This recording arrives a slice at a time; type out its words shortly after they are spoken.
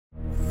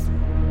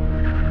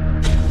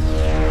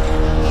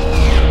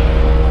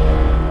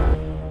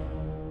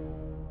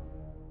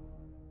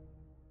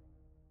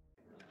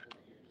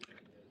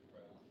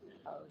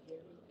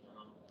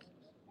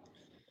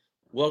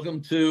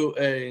Welcome to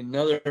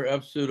another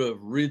episode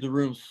of Read the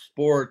Room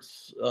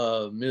Sports.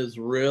 Ms.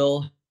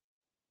 Rill.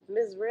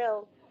 Ms.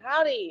 Rill,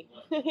 howdy.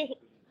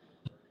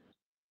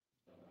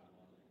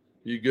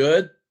 You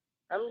good?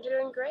 I'm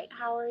doing great.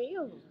 How are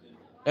you?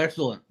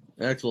 Excellent.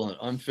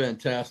 I'm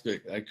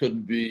fantastic. I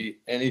couldn't be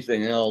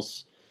anything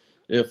else.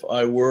 If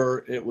I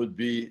were, it would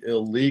be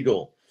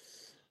illegal.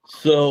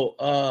 So,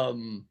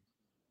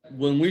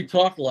 when we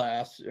talked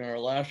last in our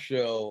last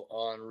show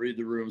on Read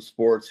the Room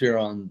Sports here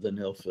on the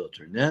No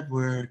Filter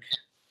Network.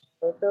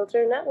 No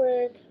Filter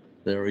Network.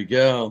 There we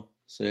go.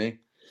 See?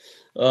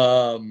 We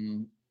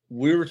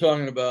were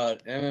talking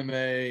about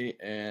MMA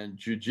and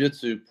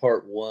Jiujitsu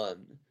Part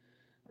 1.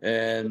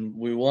 And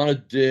we want to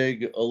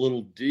dig a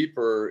little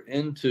deeper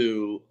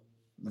into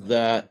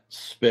that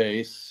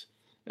space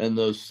and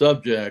those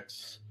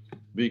subjects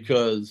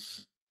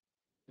because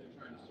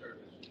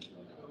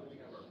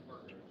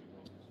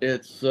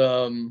it's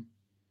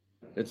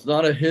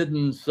not a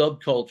hidden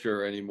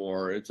subculture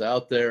anymore. It's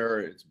out there.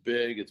 It's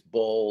big. It's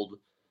bold.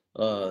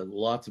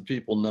 Lots of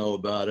people know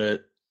about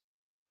it.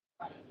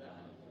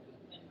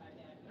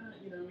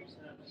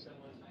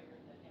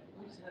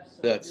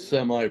 That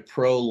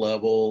semi-pro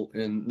level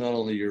in not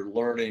only your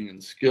learning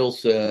and skill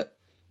set,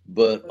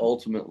 but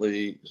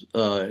ultimately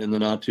in the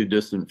not too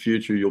distant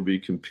future, you'll be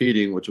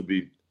competing, which will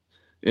be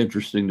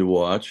interesting to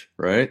watch,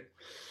 right?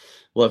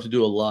 We'll have to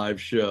do a live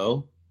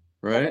show,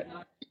 right?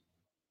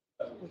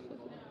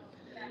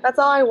 That's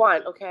all I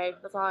want, okay?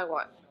 That's all I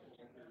want.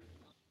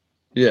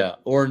 Yeah,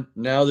 or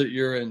now that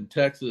you're in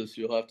Texas,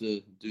 you'll have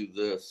to do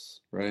this,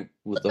 right?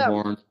 With the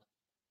horn.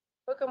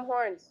 Hook 'em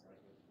horns.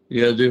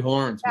 You got to do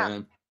horns,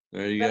 man.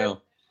 There you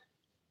go.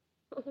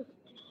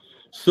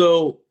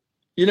 So,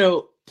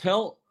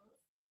 tell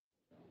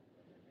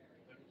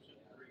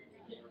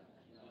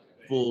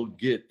people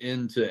get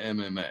into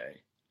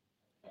MMA.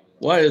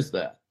 Why is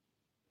that?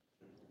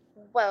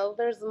 Well,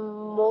 there's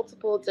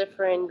multiple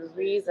different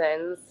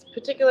reasons.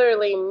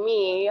 Particularly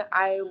me,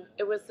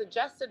 it was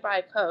suggested by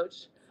a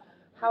coach.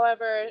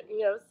 However,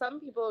 some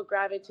people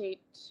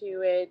gravitate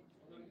to it,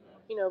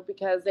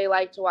 because they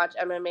like to watch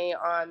MMA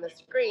on the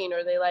screen,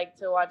 or they like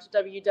to watch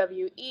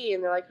WWE,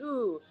 and they're like,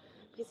 ooh,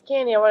 piece of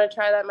candy, I want to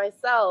try that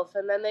myself.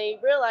 And then they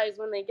realize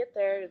when they get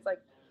there, it's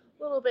like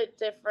a little bit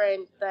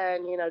different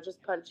than,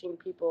 just punching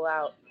people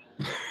out.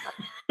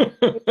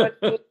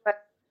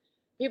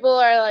 People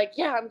are like,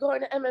 yeah, I'm going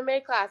to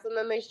MMA class. And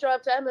then they show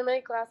up to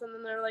MMA class, and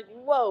then they're like,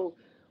 whoa,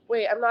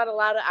 wait, I'm not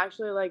allowed to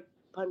actually, like,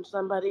 punch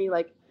somebody.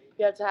 Like,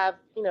 you have to have,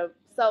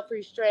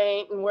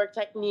 self-restraint and work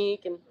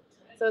technique. And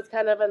so it's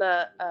kind of an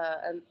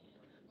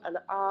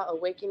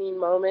awakening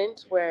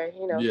moment where,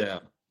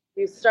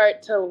 you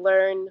start to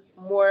learn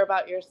more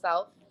about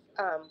yourself.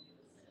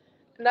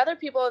 And other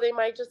people, they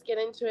might just get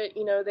into it,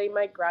 they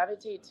might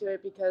gravitate to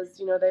it because,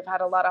 they've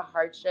had a lot of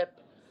hardship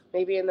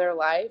maybe in their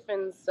life.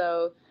 And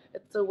so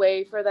it's a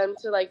way for them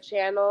to, like,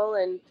 channel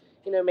and,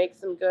 make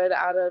some good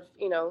out of,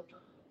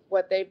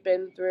 what they've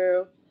been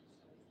through.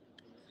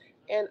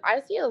 And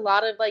I see a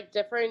lot of, like,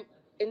 different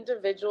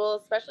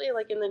individuals, especially,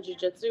 like, in the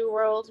jiu-jitsu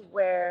world,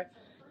 where,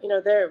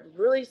 they're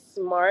really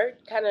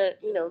smart, kind of,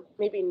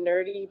 maybe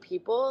nerdy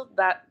people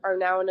that are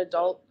now an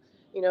adult,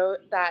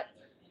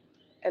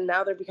 and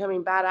now they're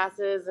becoming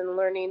badasses and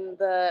learning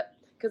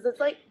because it's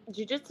like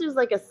jiu-jitsu is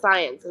like a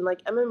science, and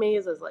like MMA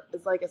is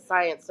like a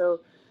science.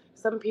 So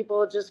some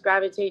people just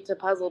gravitate to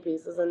puzzle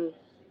pieces and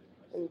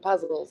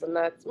puzzles, and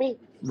that's me.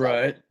 So.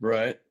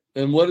 Right.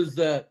 And what is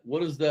that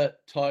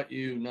taught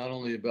you, not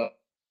only about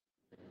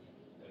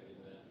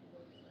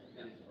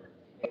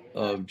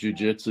of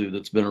jiu-jitsu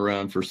that's been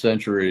around for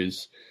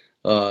centuries,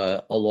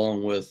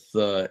 along with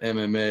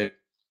MMA?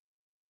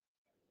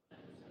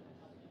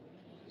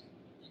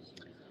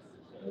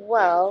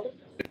 Well,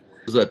 what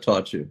has that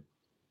taught you?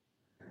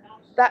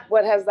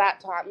 What has that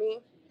taught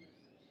me?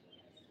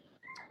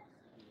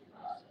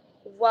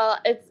 Well,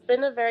 it's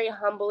been a very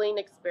humbling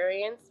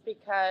experience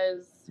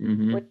because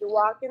when you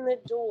walk in the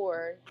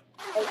door,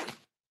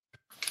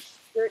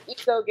 your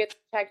ego gets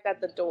checked at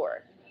the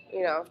door,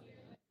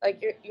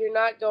 Like, you're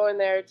not going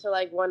there to,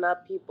 like,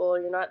 one-up people.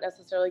 You're not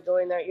necessarily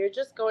going there. You're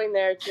just going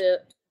there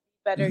to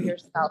better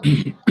yourself.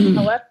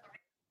 However,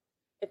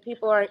 if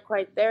people aren't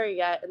quite there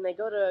yet and they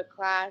go to a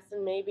class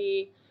and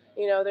maybe,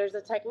 there's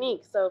a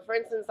technique. So, for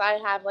instance, I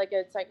have, like,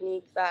 a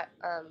technique that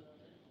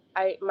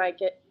I might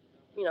get,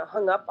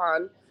 hung up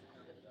on.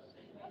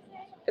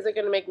 Is it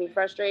going to make me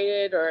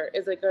frustrated, or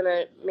is it going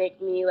to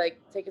make me, like,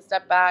 take a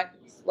step back,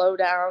 slow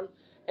down,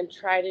 and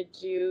try to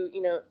do,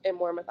 it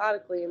more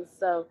methodically? And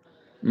so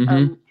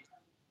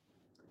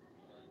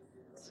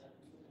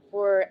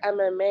for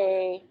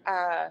MMA,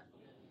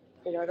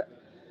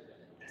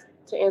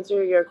 to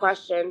answer your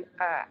question,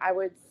 I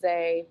would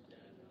say,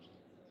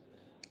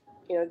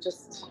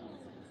 just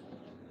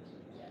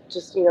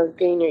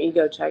getting your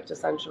ego checked,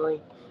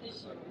 essentially.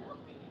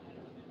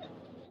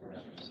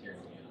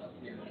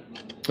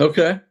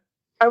 Okay.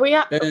 Are we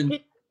at? Can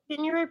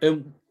you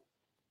repeat?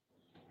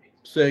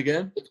 Say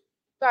again?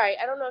 Sorry,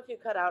 I don't know if you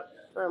cut out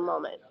for a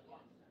moment.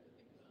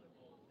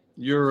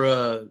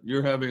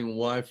 You're having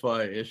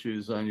Wi-Fi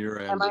issues on your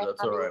end, but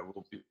that's all right.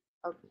 We'll be...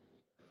 Okay.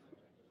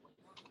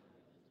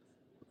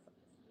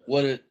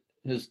 What it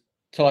has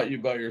taught you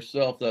about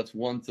yourself, that's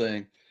one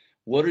thing.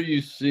 What are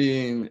you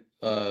seeing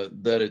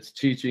that it's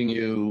teaching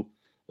you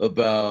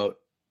about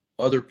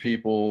other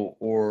people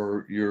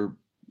or your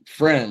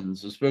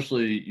friends,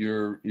 especially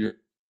your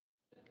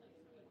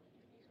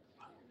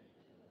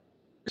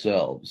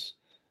selves?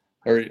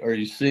 Are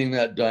you seeing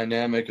that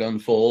dynamic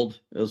unfold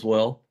as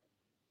well?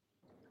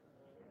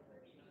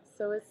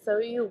 So it's so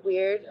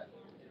weird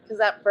because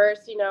at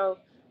first,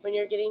 when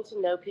you're getting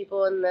to know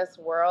people in this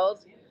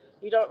world,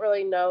 you don't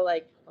really know,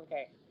 like,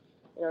 okay,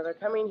 they're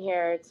coming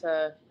here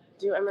to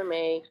do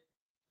MMA.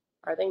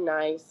 Are they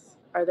nice?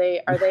 Are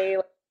they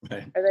right.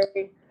 are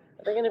they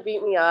going to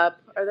beat me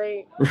up? Are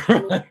they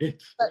right?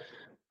 But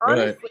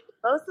honestly, right.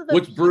 Most of the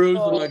which people, bruise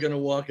am I going to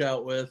walk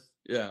out with?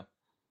 Yeah.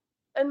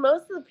 And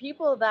most of the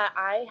people that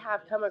I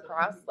have come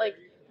across, like,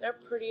 they're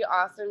pretty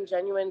awesome,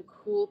 genuine,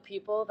 cool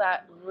people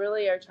that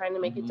really are trying to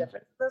make a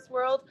difference in this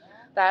world,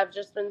 that have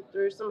just been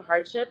through some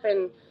hardship.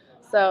 And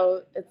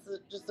so it's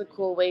just a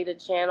cool way to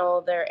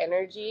channel their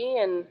energy.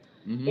 And,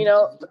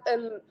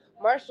 and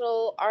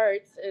martial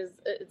arts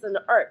it's an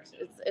art.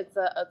 It's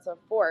a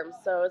form.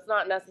 So it's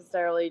not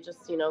necessarily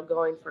just,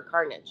 going for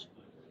carnage,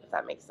 if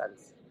that makes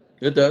sense.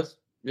 It does.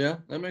 Yeah,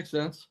 that makes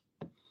sense.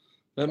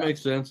 That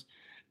makes sense.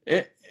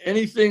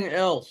 Anything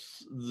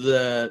else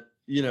that,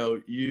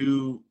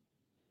 you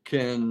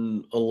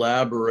can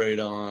elaborate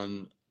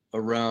on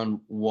around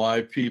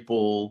why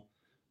people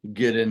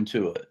get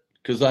into it?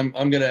 Because I'm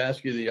going to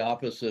ask you the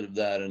opposite of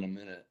that in a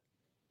minute.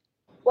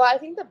 Well, I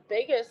think the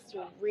biggest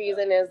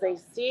reason is they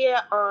see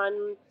it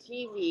on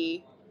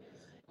TV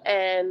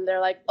and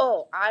they're like,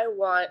 oh, I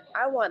want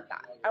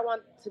that. I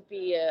want to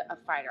be a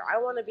fighter. I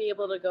want to be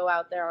able to go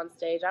out there on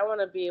stage. I want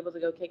to be able to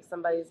go kick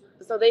somebody's.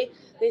 So they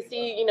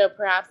see,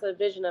 perhaps a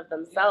vision of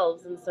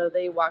themselves. And so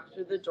they walk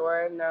through the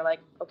door and they're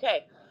like,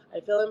 okay, I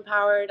feel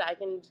empowered. I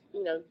can,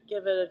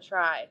 give it a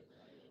try.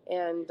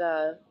 And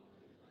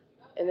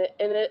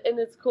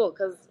it's cool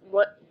because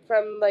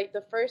from like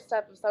the first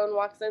step of someone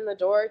walks in the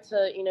door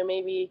to,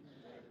 maybe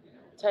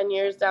 10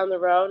 years down the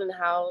road and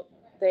how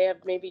they have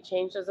maybe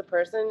changed as a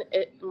person,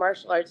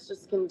 martial arts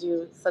just can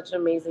do such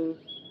amazing,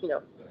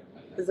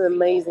 is an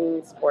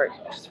amazing sport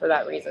just for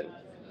that reason.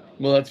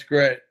 Well, that's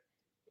great.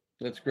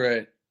 That's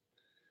great.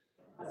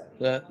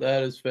 That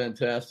is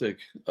fantastic.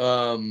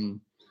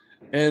 And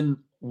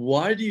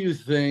why do you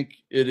think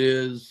it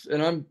is,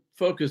 and I'm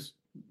focused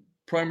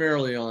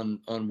primarily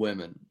on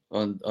women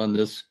on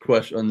this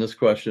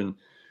question,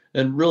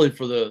 and really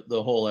for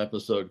the whole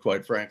episode,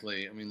 quite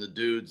frankly. I mean, the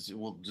dudes,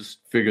 we'll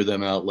just figure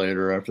them out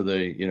later after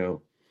they,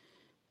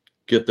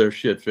 get their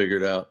shit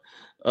figured out.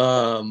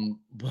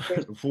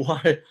 But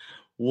why do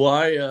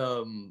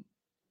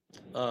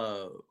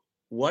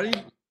you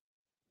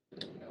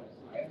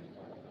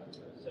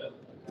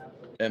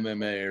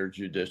MMA or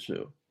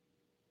Jiu-Jitsu?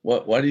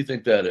 Why do you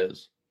think that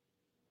is?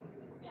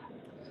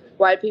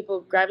 Why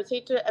people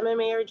gravitate to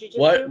MMA or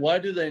Jiu-Jitsu? Why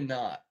do they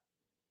not?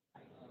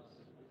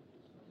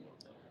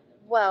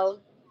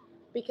 Well,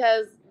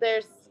 because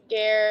they're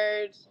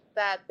scared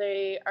that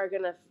they are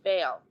going to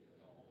fail.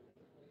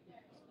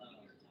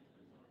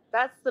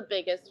 That's the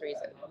biggest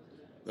reason.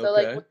 So,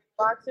 like, when you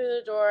walk through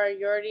the door,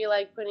 you're already,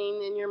 like,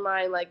 putting in your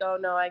mind, like, oh,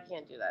 no, I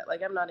can't do that.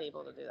 Like, I'm not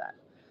able to do that.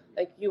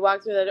 Like, you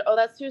walk through the door, oh,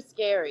 that's too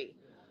scary.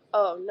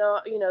 Oh,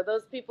 no,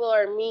 those people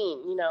are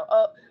mean,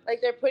 Oh,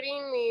 like, they're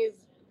putting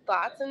these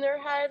thoughts in their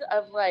head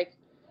of, like,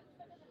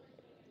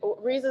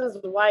 reasons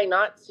why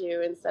not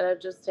to, instead of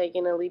just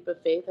taking a leap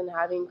of faith and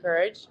having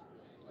courage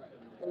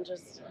and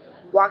just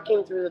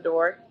walking through the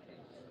door.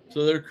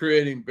 So they're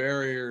creating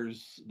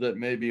barriers that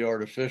may be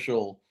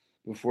artificial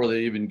before they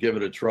even give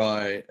it a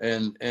try.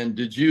 And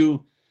did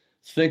you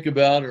think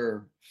about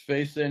or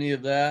face any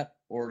of that?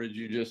 Or did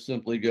you just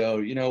simply go,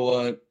 you know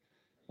what?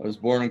 I was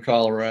born in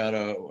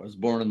Colorado. I was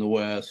born in the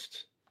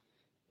West.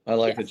 I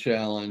like a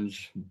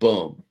challenge.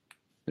 Boom.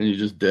 And you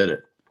just did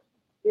it.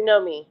 You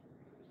know me.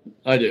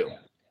 I do.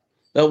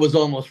 That was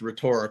almost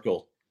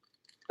rhetorical.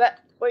 But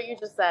what you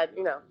just said,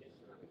 no,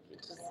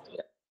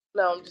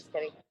 I'm just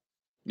kidding.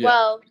 Yeah.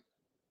 Well,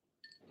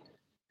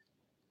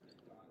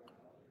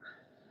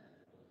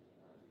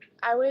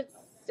 I would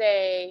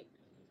say,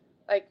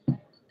 like,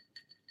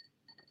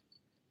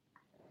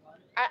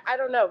 I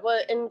don't know.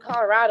 Well, in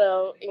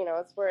Colorado,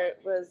 it's where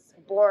it was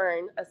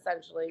born,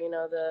 essentially,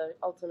 the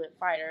ultimate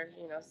fighter,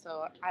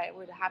 so I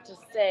would have to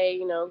say,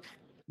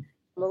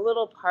 I'm a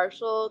little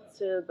partial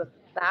to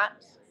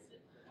that.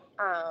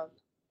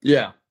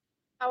 Yeah.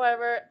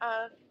 However,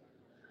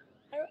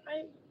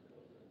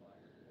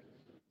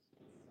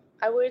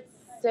 I would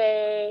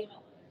say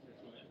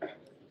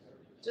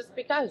just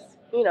because,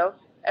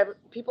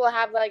 people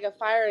have like a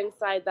fire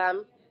inside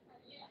them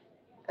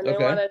and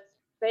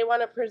they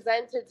want to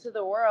present it to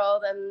the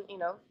world, and,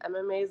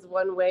 MMA is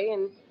one way,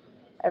 and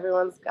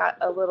everyone's got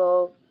a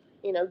little,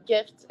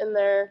 gift in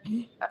their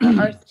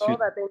arsenal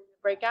that they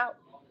break out.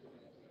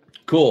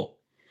 Cool.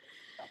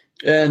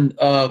 And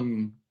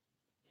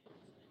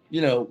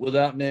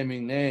without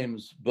naming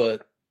names,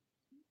 but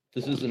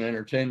this is an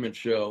entertainment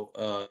show.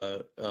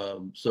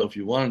 So if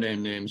you want to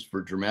name names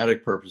for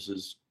dramatic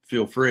purposes,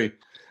 feel free.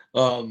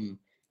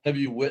 Have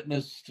you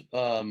witnessed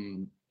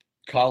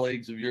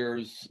colleagues of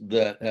yours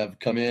that have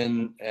come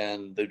in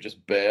and they've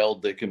just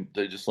bailed? They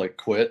just like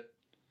quit.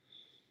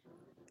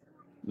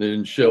 They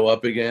didn't show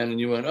up again, and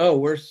you went, "Oh,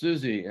 where's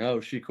Susie?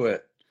 Oh, she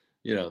quit."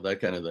 That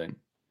kind of thing.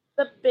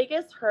 The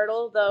biggest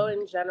hurdle, though,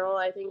 in general,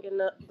 I think in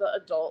the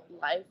adult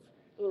life,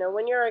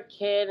 when you're a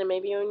kid and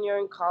maybe when you're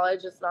in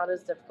college, it's not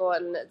as difficult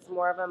and it's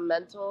more of a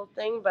mental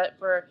thing. But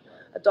for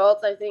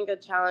adults, I think a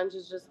challenge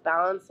is just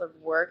balance of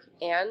work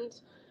and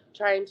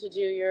trying to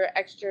do your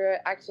extra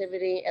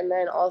activity and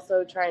then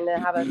also trying to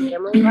have a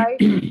family life.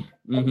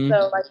 And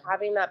so like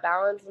having that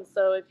balance. And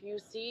so if you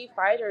see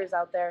fighters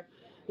out there,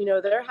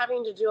 they're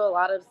having to do a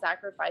lot of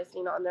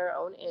sacrificing on their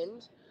own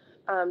end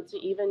to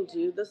even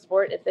do the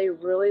sport if they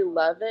really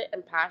love it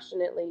and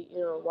passionately,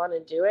 want to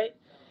do it.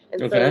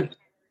 And so,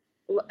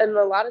 and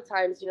a lot of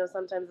times,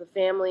 sometimes the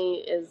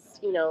family is,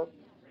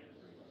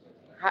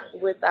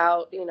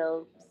 without,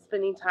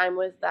 spending time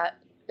with that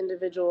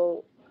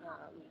individual.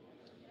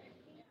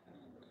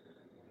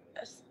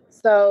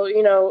 So,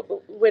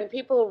 when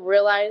people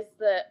realize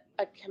that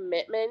a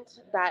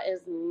commitment that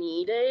is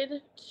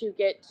needed to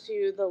get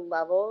to the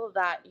level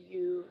that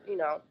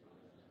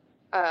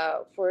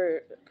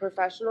for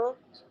professional,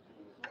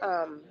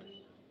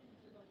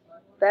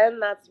 then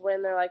that's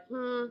when they're like,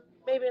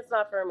 maybe it's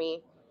not for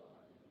me.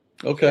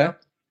 Okay.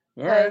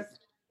 All right.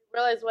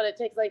 Realize what it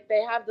takes. Like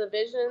they have the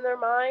vision in their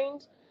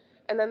mind,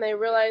 and then they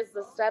realize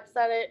the steps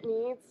that it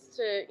needs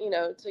to,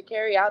 to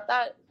carry out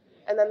that,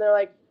 and then they're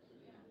like,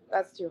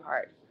 that's too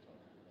hard.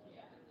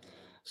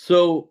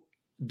 So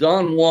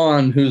Don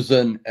Juan, who's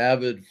an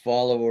avid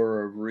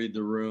follower of Read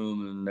the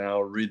Room and now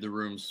Read the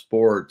Room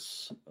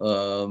Sports,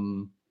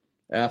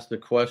 asked a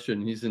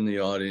question. He's in the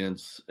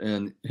audience,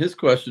 and his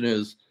question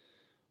is,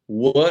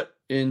 what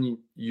in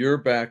your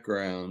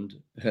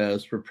background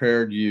has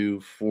prepared you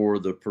for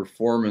the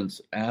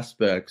performance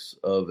aspects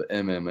of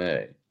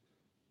MMA?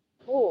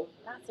 Oh,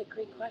 that's a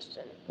great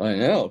question. I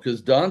know,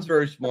 because Don's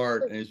very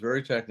smart and he's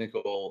very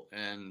technical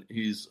and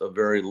he's a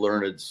very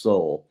learned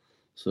soul.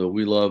 So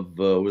we love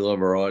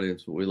our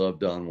audience, but we love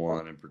Don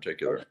Juan in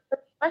particular.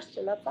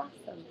 Question. That's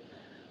awesome.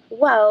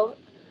 Well,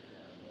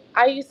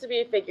 I used to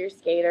be a figure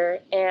skater,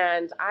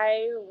 and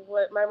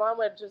my mom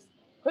would just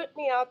put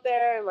me out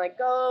there and like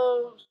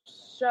go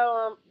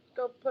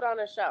put on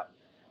a show,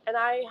 and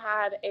I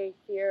had a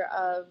fear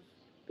of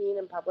being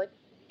in public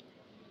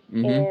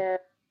and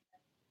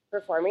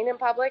performing in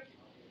public,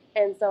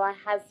 and so I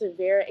had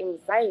severe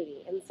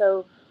anxiety, and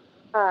so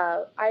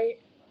I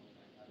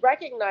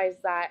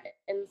recognized that,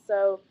 and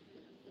so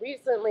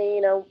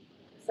recently,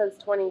 since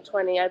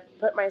 2020, I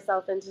put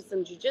myself into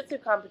some jiu-jitsu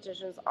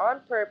competitions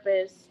on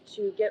purpose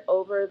to get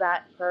over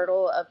that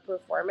hurdle of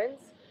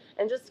performance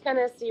and just kind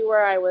of see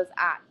where I was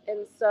at.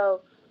 And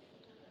so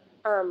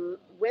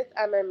with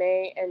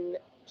MMA and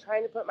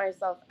trying to put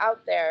myself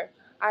out there,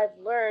 I've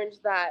learned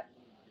that,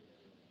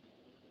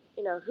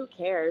 who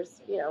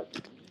cares?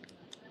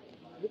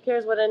 Who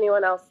cares what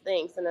anyone else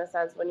thinks, in a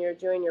sense, when you're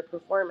doing your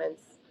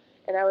performance.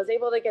 And I was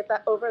able to get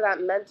that over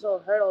that mental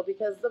hurdle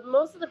because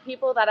most of the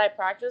people that I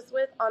practice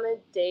with on a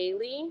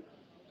daily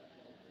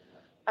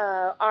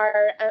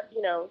are,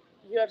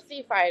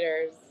 UFC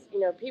fighters,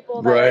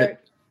 people that are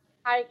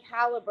high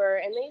caliber,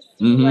 and they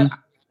see what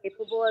I'm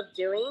capable of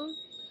doing.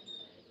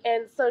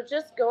 And so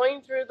just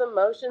going through the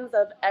motions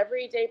of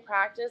everyday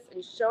practice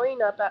and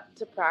showing up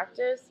to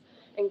practice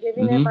and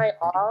giving it my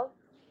all,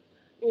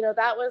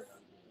 that was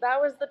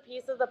the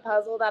piece of the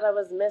puzzle that I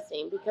was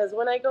missing. Because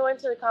when I go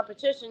into the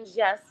competitions,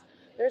 yes,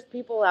 there's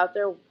people out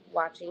there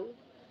watching.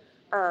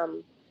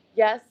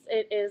 Yes,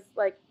 it is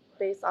like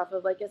based off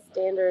of like a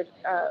standard,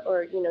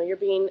 or you're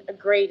being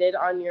graded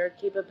on your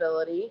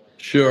capability.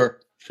 Sure.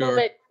 A little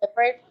bit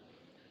different.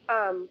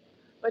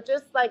 But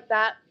just like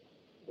that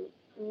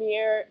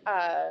mere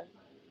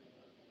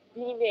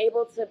being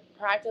able to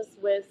practice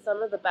with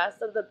some of the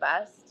best,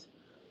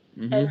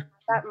 and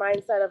that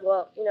mindset of,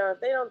 well, if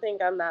they don't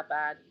think I'm that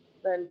bad,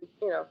 then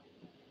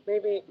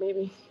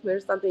maybe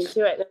there's something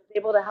to it, and it's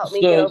able to help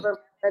me get over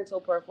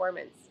mental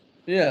performance.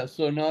 Yeah,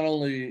 so not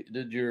only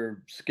did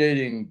your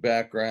skating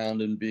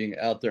background and being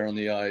out there on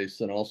the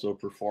ice and also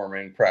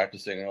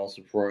practicing and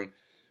also performing,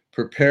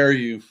 prepare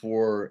you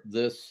for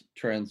this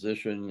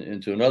transition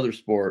into another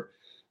sport,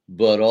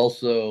 but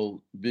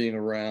also being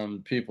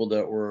around people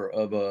that were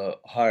of a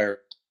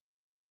higher,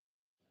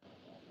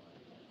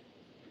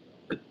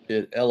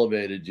 it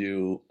elevated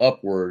you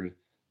upward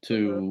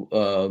to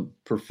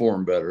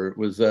perform better.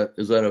 Is that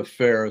a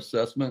fair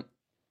assessment?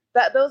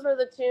 Those were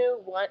the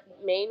two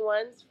main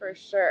ones for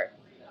sure.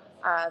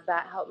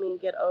 That helped me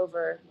get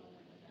over,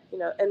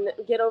 and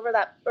get over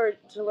that, or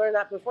to learn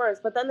that performance.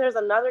 But then there's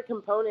another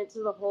component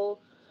to the whole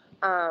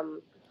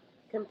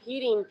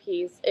competing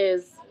piece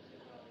is,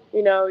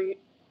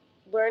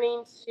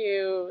 learning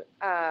to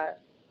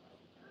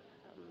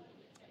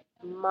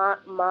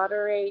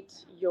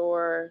moderate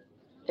your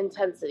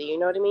intensity. You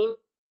know what I mean?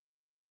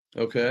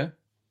 Okay.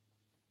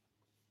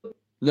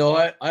 No,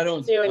 I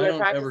don't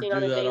ever do that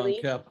daily,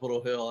 on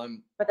Capitol Hill.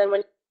 But then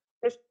when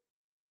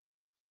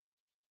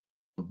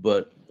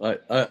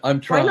I'm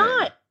trying.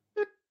 Why not?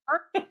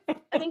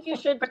 I think you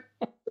should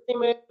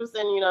moves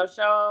and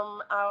show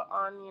them out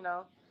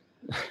on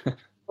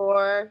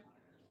or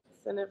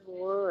Senate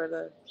or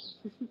the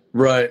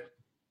right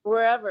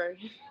wherever.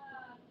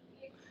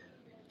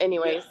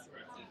 Anyways,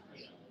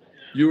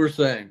 you were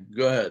saying,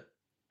 go ahead.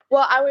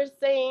 Well, I was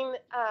saying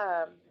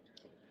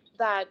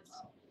that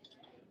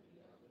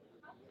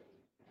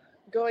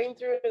going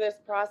through this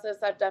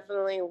process, I've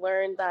definitely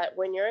learned that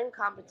when you're in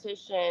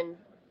competition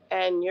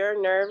and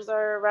your nerves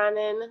are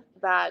running,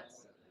 that,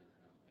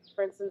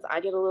 for instance, I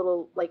get a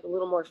little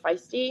more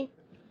feisty.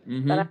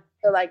 Mm-hmm. That I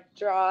have to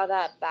draw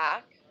that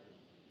back.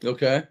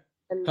 Okay.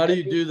 How do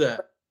you do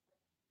that?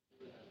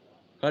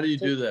 How do you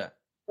do that?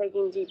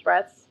 Taking deep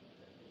breaths.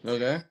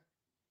 Okay.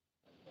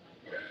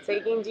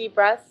 Taking deep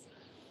breaths,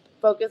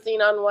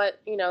 focusing on what,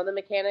 the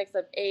mechanics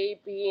of A,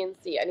 B, and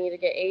C. I need to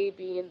get A,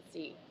 B, and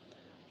C.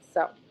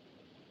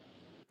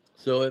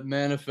 So it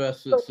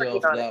manifests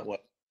itself that way.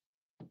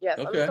 Yes,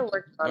 okay. I'm still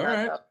working on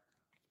that,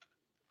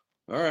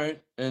 though. All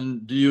right.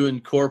 And do you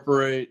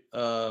incorporate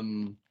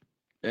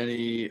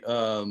any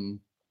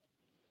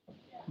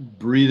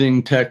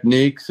breathing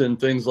techniques and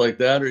things like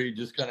that, or you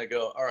just kind of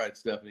go, all right,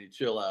 Stephanie,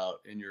 chill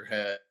out in your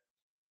head?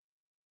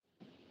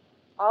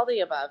 All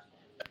the above.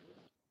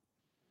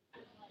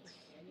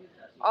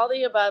 All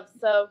the above.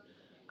 So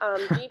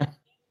deep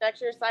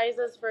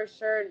exercises for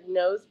sure.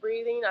 Nose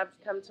breathing, I've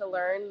come to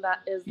learn that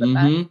is the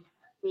best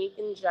technique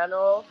in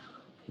general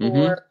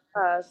for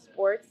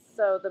sports.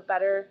 So the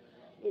better,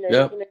 you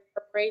can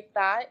incorporate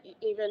that.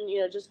 Even,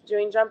 just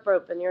doing jump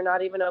rope and you're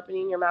not even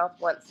opening your mouth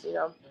once,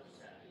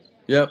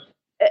 Yep.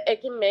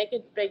 It can make a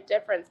big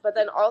difference. But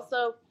then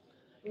also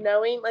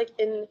knowing,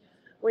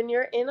 when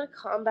you're in a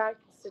combat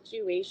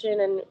situation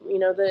and,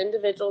 the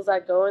individuals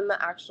that go in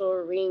the actual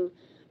ring,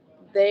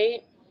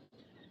 there's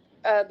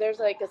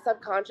a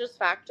subconscious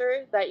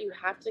factor that you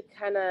have to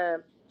kind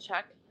of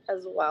check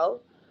as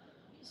well.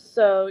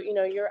 So,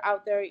 you're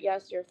out there,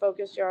 yes, you're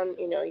focused, you're on,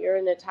 you're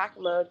in attack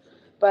mode,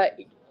 but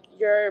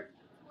your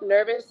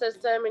nervous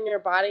system and your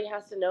body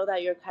has to know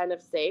that you're kind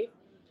of safe.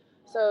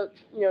 So,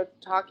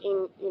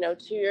 talking,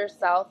 to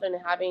yourself and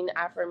having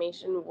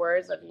affirmation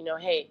words of,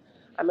 hey,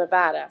 I'm a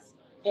badass.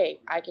 Hey,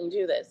 I can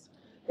do this.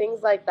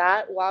 Things like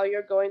that while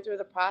you're going through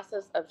the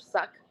process of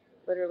suck,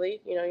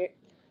 literally,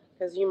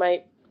 because you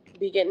might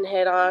be getting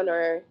hit on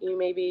or you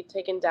may be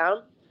taken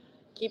down.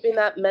 Keeping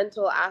that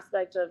mental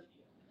aspect of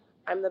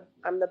I'm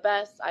the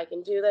best, I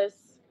can do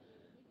this,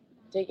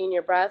 taking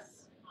your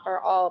breaths are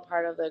all a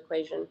part of the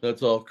equation.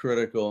 That's all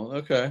critical.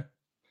 Okay.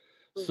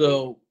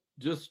 So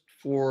just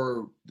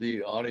for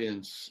the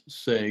audience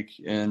sake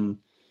and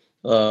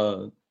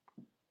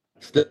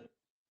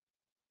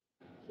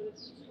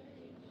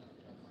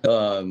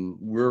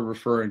we're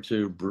referring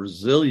to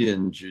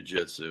Brazilian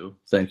Jiu-Jitsu.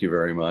 Thank you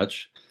very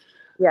much.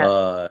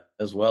 Yeah.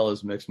 As well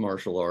as mixed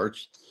martial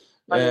arts.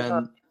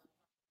 And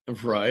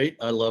right,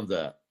 I love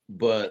that.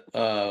 But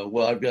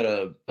well, I've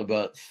got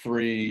about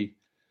 3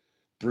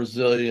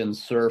 Brazilian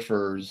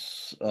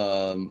surfers,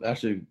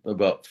 actually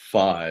about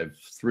 5.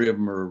 3 of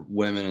them are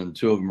women and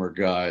 2 of them are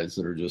guys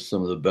that are just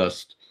some of the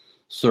best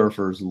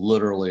surfers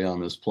literally on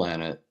this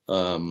planet.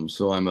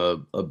 So I'm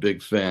a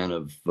big fan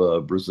of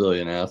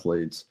Brazilian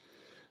athletes.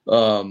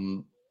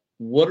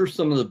 What are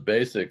some of the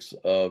basics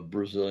of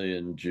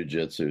Brazilian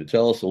Jiu-Jitsu?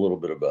 Tell us a little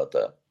bit about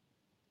that.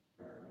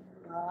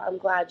 Well, I'm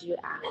glad you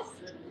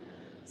asked.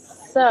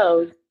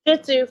 So,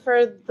 Jiu-Jitsu,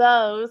 for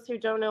those who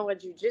don't know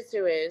what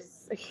Jiu-Jitsu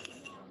is,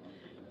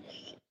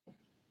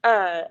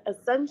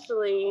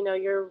 essentially,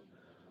 you're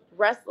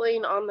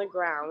wrestling on the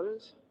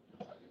ground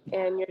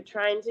and you're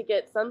trying to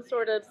get some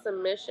sort of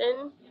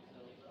submission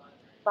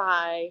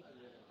by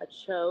a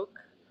choke,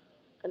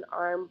 an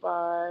arm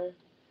bar,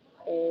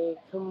 a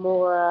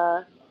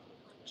kimura,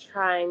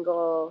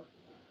 triangle.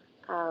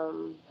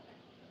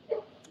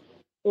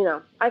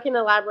 I can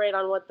elaborate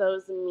on what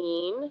those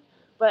mean,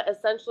 but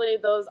essentially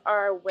those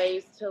are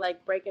ways to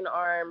break an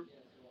arm,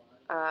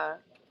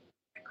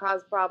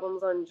 cause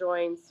problems on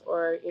joints,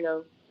 or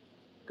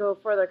go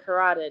for the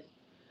carotid.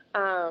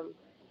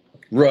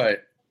 Right.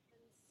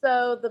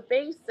 So the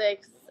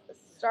basics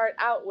start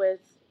out with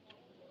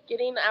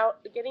getting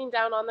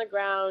down on the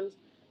ground.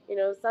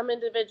 Some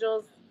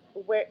individuals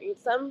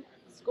some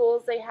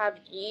schools, they have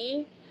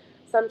gi.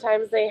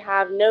 Sometimes they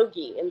have no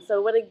gi. And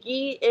so what a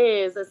gi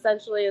is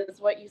essentially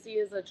is what you see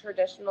as a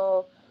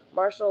traditional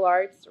martial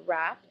arts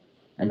wrap.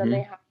 And then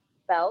they have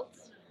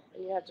belts,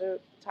 and you have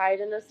to tie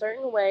it in a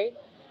certain way.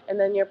 And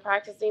then you're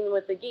practicing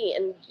with the gi.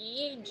 And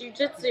gi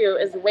jiu-jitsu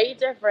is way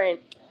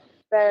different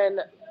than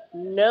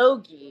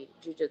no gi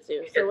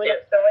jiu-jitsu. So when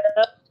it's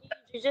no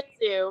gi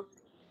jiu-jitsu,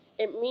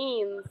 it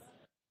means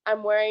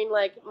I'm wearing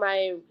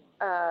my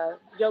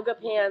yoga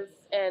pants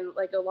and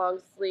a long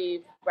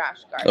sleeve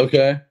rash guard.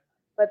 Okay.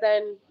 But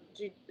then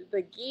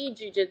the gi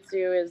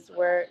jiu-jitsu is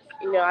where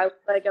I look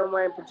like I'm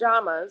wearing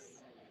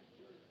pajamas,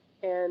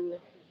 and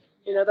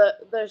You know,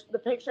 the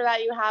picture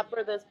that you have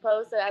for this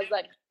post, it has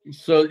like.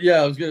 So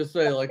yeah, I was gonna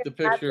say like the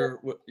picture.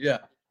 Yeah.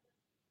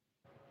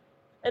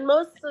 And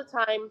most of the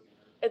time,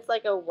 it's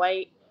like a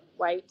white.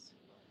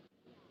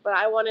 But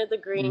I wanted the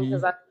green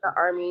because that's the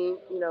Army,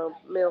 you know,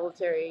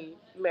 military,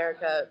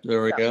 America.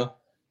 There we go.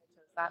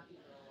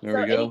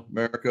 There we go,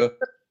 America.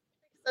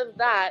 Of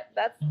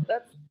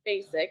that's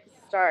basic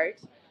start.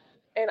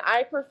 And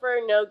I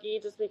prefer no gi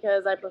just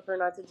because I prefer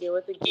not to deal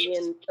with the gi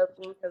and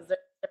soaking because there's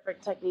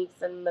different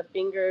techniques and the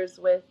fingers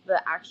with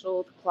the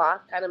actual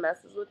cloth kind of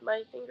messes with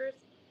my fingers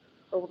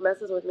or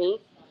messes with me.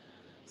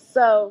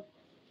 So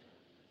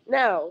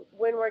now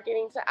when we're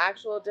getting to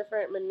actual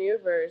different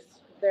maneuvers,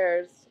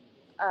 there's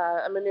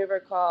a maneuver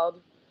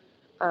called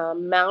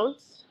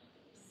mount,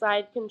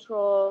 side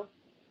control,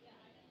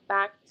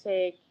 back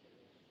take,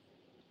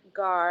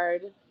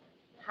 guard,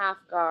 half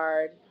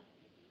guard,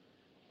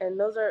 and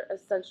those are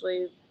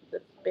essentially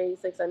the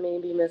basics. I may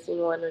be missing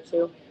one or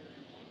two.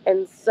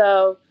 And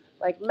so,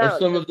 like mount. Are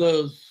some of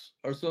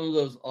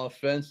those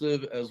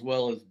offensive as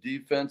well as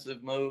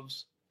defensive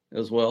moves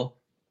as well?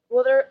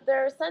 Well,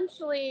 they're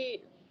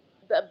essentially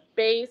the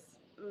base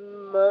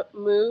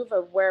move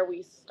of where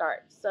we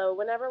start. So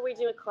whenever we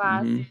do a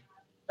class, we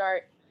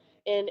start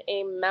in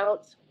a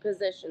mount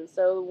position.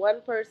 So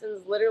one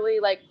person's literally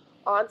like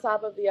on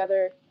top of the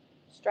other,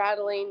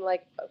 straddling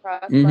like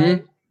across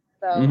mine.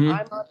 So I'm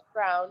on the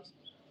ground.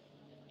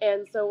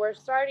 And so we're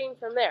starting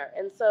from there.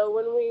 And so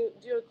when we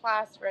do a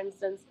class, for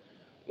instance,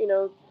 you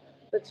know,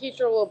 the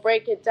teacher will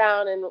break it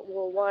down and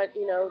will want,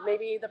 you know,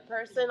 maybe the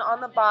person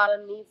on the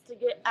bottom needs to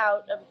get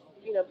out of,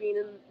 you know, being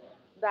in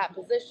that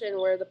position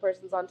where the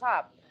person's on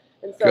top.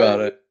 And so, got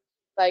it.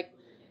 Like,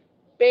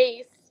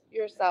 base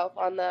yourself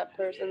on that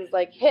person's,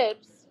 like,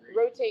 hips,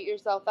 rotate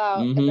yourself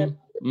out, and then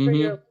for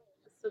your,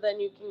 so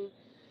then you can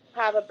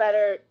have a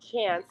better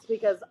chance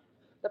because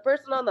the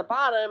person on the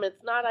bottom,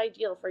 it's not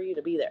ideal for you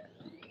to be there.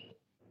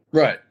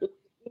 Right. You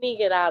need to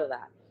get out of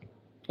that.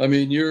 I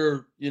mean,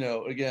 you're, you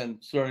know, again,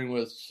 starting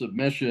with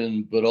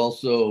submission, but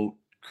also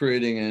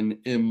creating an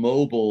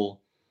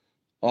immobile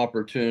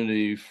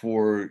opportunity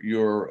for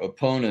your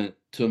opponent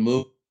to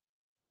move.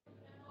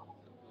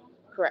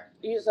 Correct.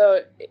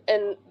 So,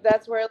 and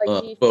that's where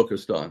like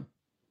focused on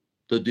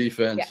the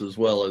defense as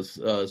well as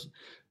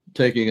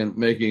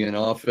making an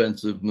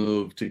offensive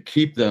move to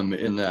keep them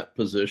in that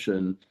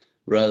position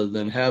rather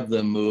than have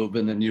them move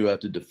and then you have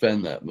to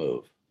defend that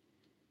move.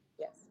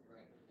 Yes.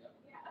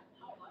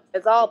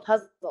 It's all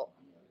puzzle.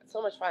 It's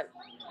so much fun.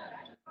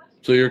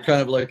 So you're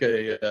kind of like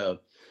a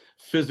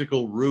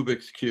physical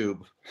Rubik's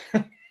Cube.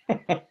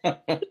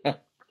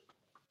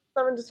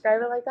 Someone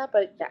describe it like that,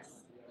 but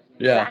yes.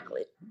 Yeah.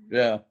 Exactly.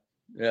 Yeah.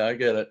 Yeah, I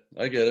get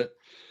it.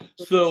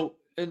 So,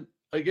 and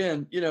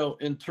again, you know,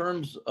 in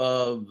terms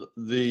of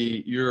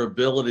your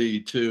ability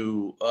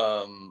to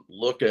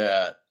look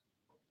at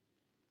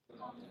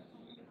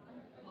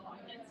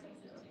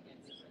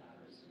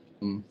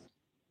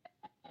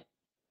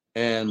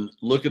and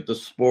look at the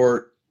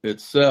sport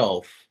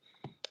itself,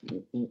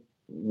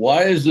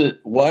 why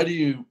do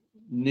you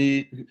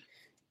need,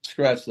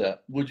 scratch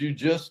that, would you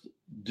just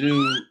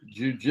do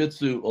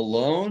jiu-jitsu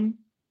alone?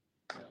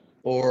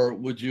 Or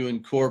would you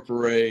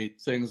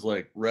incorporate things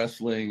like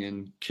wrestling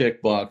and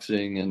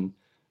kickboxing and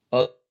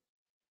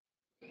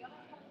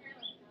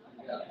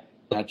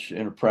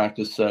in a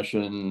practice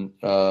session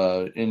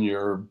in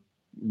your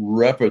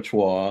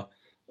repertoire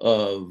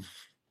of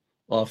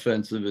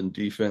offensive and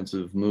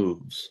defensive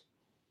moves?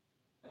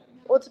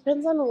 Well, it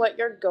depends on what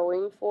you're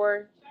going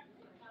for.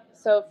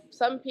 So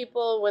some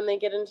people, when they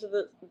get into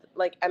the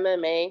like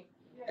MMA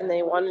and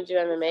they want to do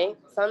MMA,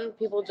 some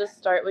people just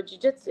start with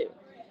jiu-jitsu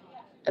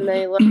and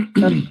they learn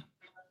some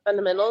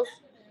fundamentals.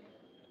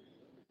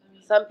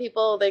 Some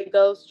people, they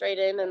go straight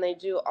in and they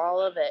do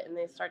all of it and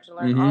they start to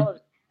learn all of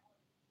it.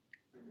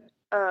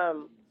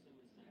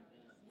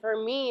 For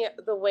me,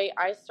 the way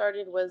I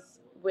started was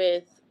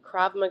with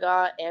Krav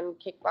Maga and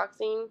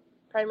kickboxing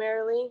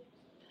primarily,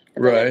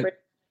 and then I went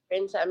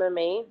into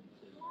MMA.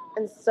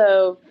 And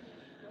so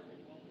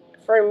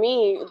for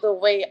me,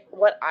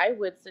 what I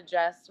would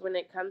suggest when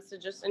it comes to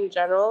just in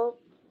general,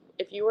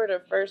 if you were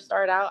to first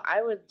start out,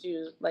 I would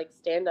do like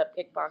stand-up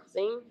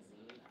kickboxing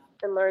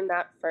and learn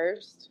that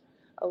first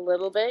a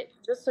little bit,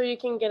 just so you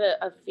can get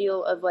a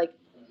feel of like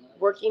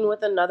working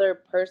with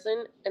another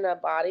person in a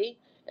body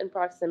in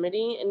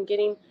proximity and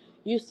getting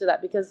used to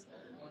that, because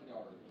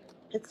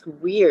it's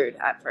weird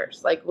at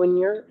first. Like when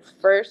you're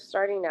first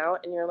starting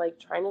out and you're like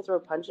trying to throw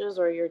punches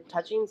or you're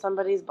touching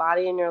somebody's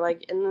body and you're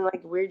like in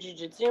like weird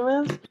jiu-jitsu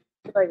moves,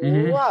 you're like,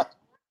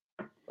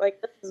 whoa,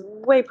 like this is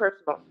way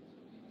personal.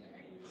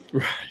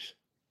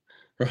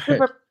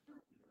 Right.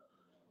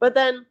 But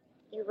then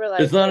you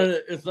realize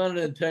it's not an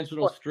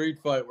intentional street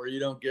fight where you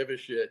don't give a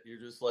shit. You're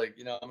just like,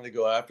 you know, I'm going to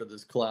go after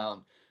this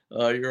clown.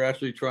 You're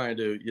actually trying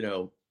to, you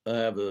know,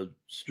 have a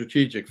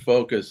strategic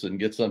focus and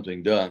get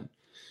something done.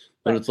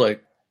 But it's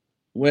like,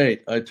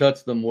 wait, I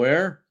touched them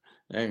where?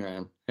 Hang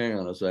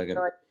on a second.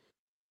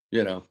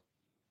 You know.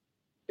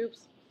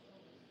 Oops.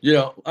 You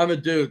know, I'm a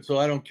dude, so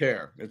I don't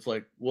care. It's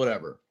like,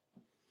 whatever.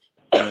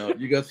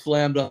 You got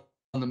slammed on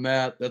the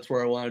mat. That's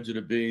where I wanted you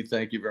to be.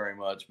 Thank you very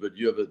much. But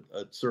you have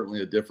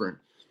certainly a different,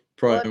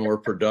 probably more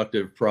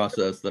productive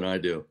process than I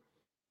do.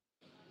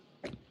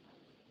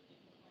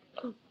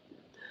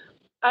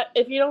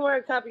 If you don't wear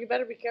a cup, you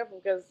better be careful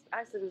because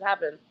accidents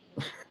happen.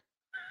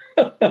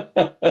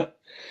 I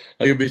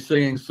could be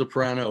singing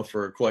soprano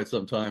for quite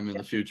some time in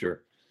the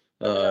future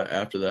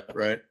after that,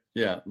 right?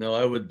 Yeah. No,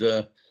 I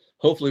would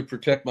hopefully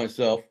protect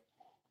myself.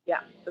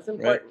 Yeah, that's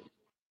important. Right?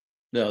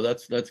 No,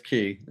 that's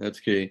key. That's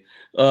key.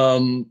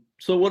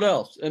 So what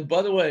else? And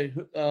by the way,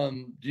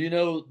 do you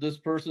know this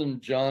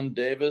person, John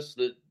Davis,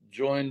 that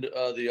joined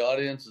the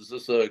audience? Is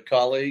this a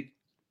colleague?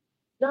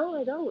 No,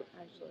 I don't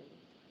actually.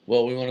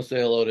 Well, we want to say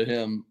hello to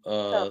him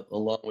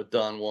along with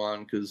Don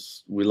Juan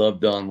because we love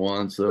Don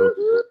Juan. So,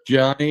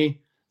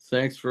 Johnny,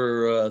 thanks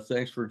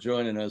for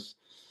joining us.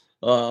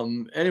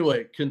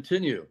 Anyway,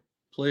 continue,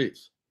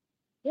 please.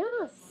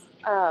 Yes.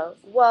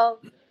 Well,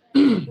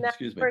 now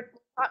excuse me.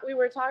 We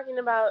were talking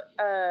about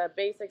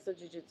basics of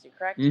jiu-jitsu,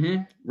 correct?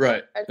 Mm-hmm.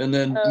 Right, and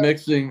then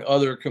mixing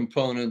other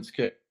components.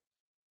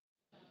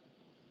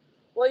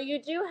 Well,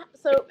 you do.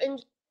 So in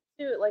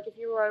jiu-jitsu, like if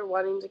you were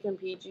wanting to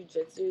compete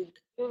jiu-jitsu,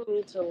 you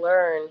need to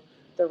learn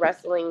the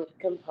wrestling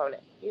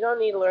component. You don't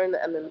need to learn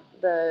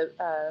the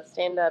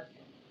stand-up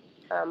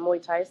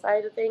Muay Thai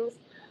side of things.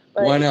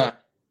 But why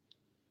not?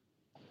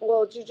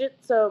 Well, jiu-jitsu.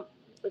 So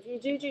if you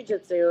do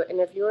jiu-jitsu, and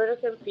if you were to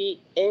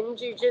compete in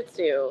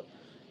jiu-jitsu,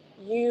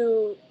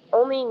 you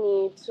only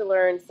need to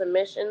learn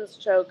submissions,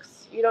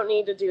 chokes. You don't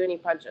need to do any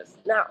punches.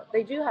 Now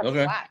they do have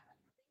slap.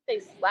 They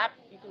slap.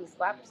 You can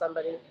slap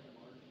somebody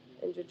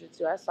in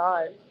jiu-jitsu. I saw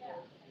it.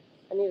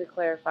 I need to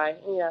clarify.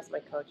 I need to ask my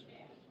coach.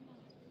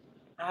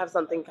 I have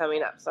something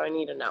coming up, so I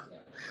need to know.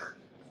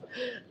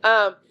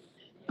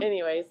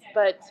 Anyways,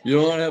 but you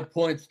don't want to have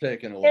points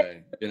taken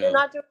away. You're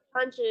not doing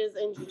punches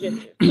in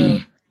jiu-jitsu.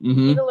 So you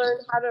need to learn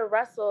how to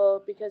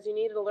wrestle because you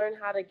need to learn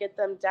how to get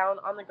them down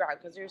on the ground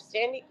because you're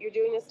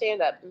doing a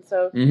stand-up, and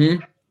so you're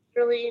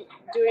really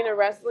doing a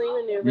wrestling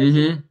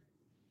maneuver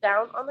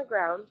down on the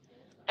ground,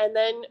 and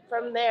then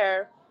from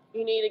there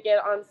you need to get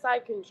on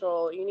side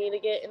control. You need to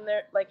get in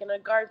there like in a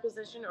guard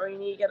position, or you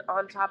need to get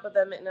on top of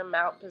them in a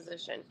mount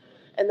position,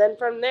 and then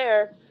from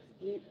there,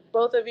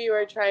 both of you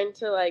are trying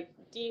to like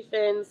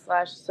defend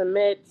 /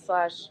 submit /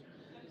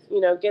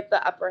 get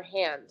the upper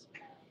hand.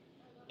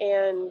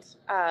 And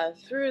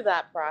through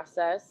that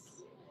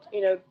process,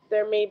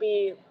 there may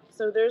be,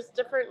 so there's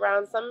different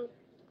rounds.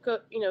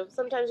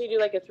 Sometimes you do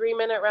like a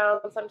 3-minute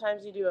round,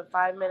 sometimes you do a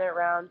 5-minute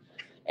round.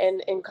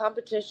 And in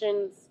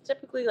competitions,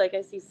 typically like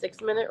I see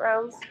 6-minute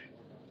rounds.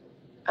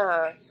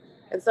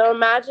 And so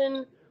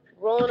imagine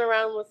rolling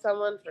around with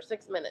someone for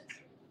 6 minutes.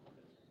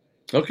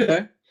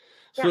 Okay.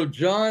 So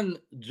John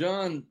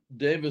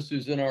Davis,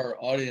 who's in our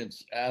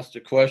audience, asked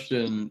a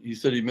question. He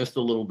said he missed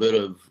a little bit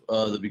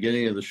of the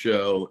beginning of the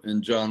show.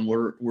 And John,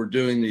 we're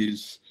doing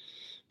these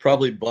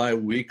probably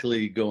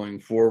bi-weekly going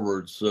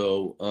forward.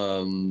 So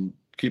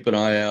keep an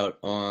eye out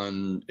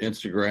on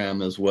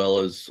Instagram as well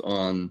as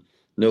on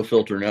No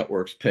Filter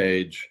Network's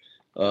page.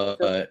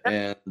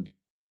 And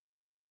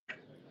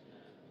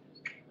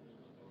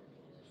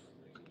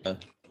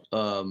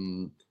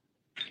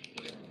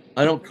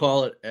I don't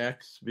call it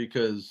X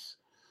because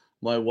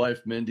my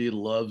wife, Mindy,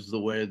 loves the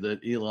way that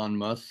Elon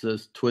Musk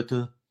says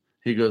Twitter.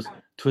 He goes,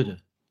 Twitter,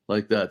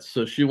 like that.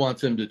 So she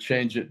wants him to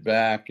change it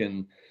back.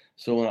 And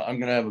so I'm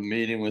going to have a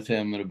meeting with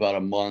him in about a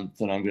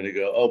month. And I'm going to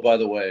go, oh, by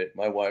the way,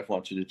 my wife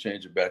wants you to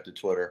change it back to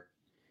Twitter.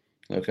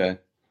 Okay.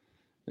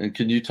 And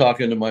can you talk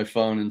into my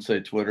phone and say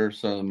Twitter?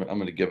 So I'm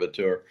going to give it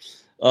to her.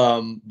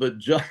 But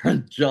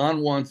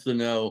John wants to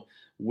know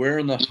where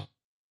in the...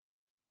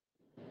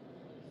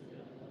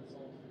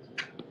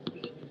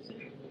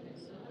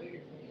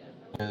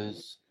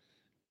 is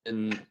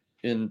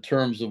in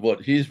terms of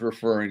what he's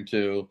referring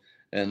to,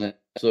 and then,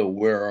 so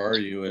where are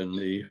you in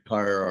the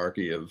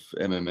hierarchy of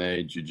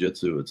MMA,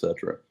 Jiu-Jitsu,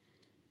 etc.?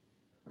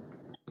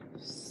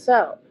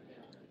 So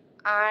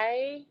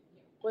I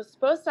was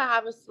supposed to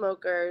have a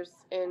smokers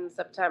in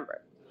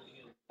September,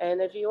 and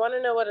if you want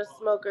to know what a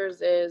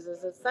smokers is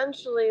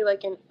essentially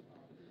like it's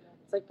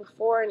like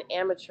before an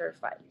amateur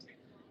fight.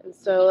 And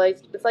so like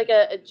it's like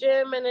a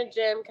gym and a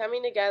gym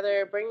coming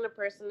together, bringing the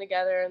person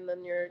together, and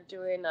then you're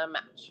doing a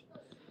match.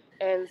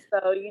 And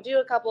so you do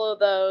a couple of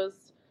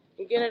those,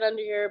 you get it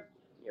under your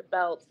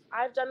belt.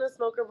 I've done a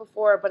smoker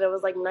before, but it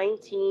was like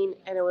 19,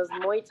 and it was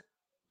Muay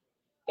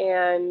Thai.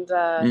 And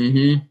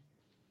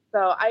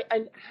so I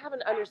have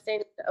an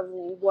understanding of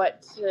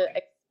what to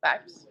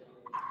expect.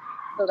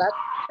 So that's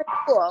pretty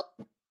cool.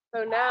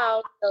 So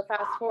now,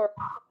 fast forward,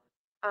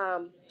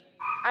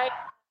 I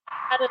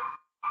had a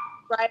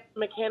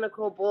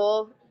mechanical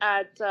bull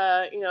at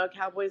a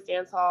Cowboys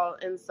dance hall,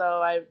 and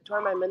so I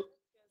tore my meniscus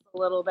a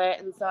little bit,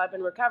 and so I've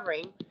been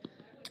recovering.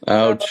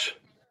 Ouch. So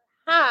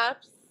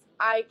perhaps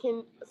I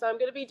can. So I'm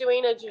going to be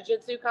doing a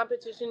jiu-jitsu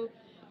competition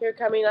here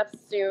coming up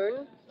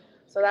soon.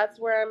 So that's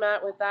where I'm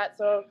at with that.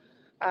 So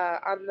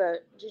on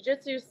the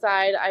jiu-jitsu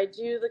side, I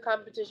do the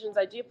competitions.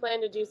 I do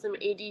plan to do some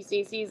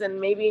ADCCs and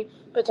maybe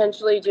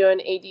potentially do an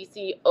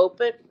ADCC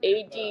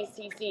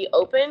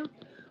Open,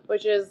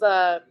 which is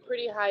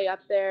pretty high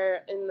up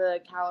there in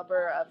the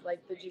caliber of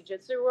like the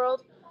jiu-jitsu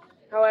world.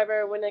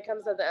 However, when it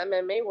comes to the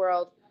MMA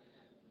world,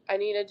 I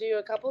need to do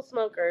a couple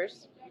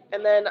smokers,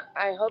 and then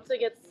I hope to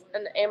get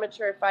an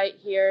amateur fight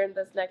here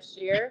this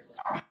next year.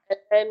 And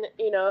then,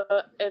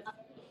 if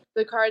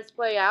the cards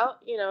play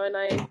out, and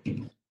I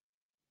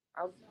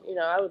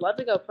would love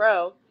to go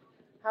pro.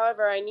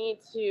 However, I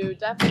need to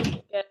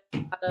definitely get a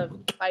lot of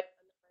fight under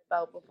my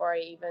belt before I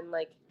even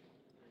like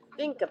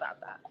think about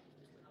that.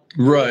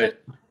 Right.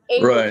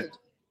 Right.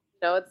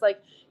 It's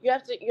like you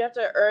have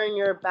to earn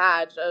your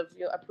badge of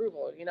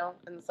approval,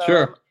 and so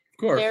sure, of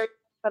course.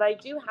 But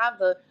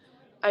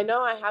I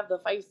know I have the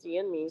feisty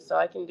in me, so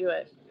I can do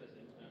it.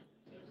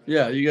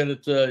 Yeah, you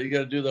got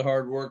to do the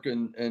hard work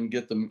and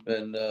get them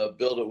and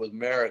build it with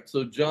merit.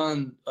 So,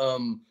 John,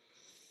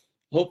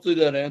 hopefully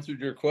that answered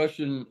your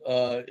question.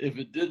 If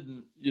it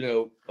didn't,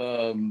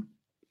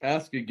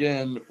 ask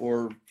again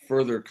or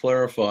further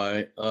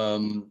clarify.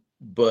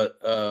 But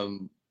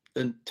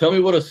and tell me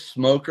what a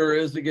smoker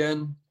is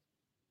again.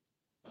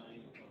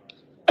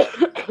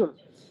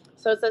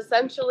 So it's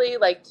essentially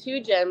like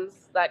two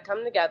gyms that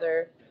come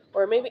together,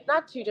 or maybe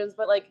not two gyms,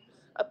 but like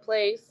a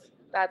place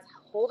that's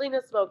holding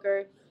a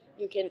smoker.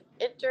 You can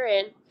enter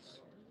in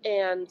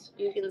and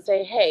you can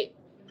say, hey,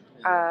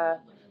 I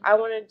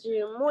want to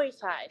do Muay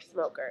Thai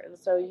smoker. And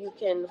so you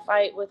can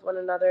fight with one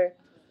another,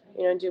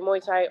 do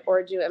Muay Thai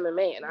or do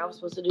MMA. And I was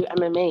supposed to do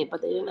MMA,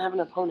 but they didn't have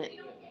an opponent.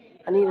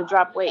 I need to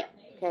drop weight,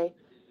 okay?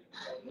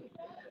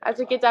 I have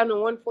to get down to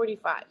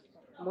 145.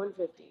 I'm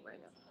 150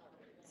 right now.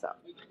 So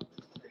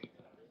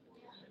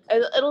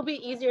it'll be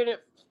easier to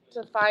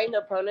find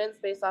opponents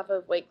based off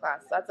of weight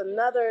class. That's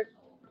another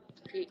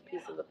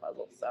piece of the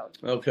puzzle. So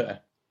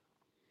okay.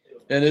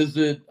 And is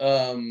it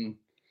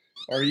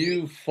are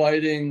you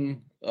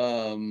fighting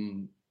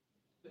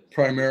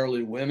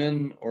primarily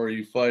women, or are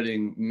you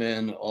fighting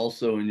men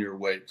also in your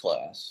weight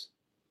class?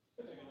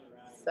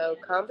 So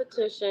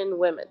competition,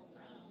 women.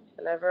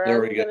 Whenever there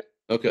we go.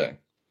 Okay.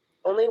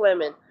 Only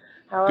women.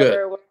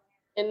 However,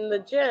 in the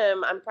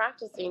gym, I'm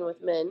practicing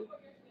with men.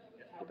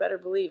 You better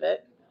believe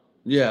it.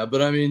 Yeah,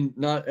 but I mean,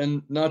 not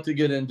to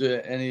get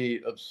into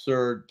any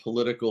absurd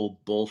political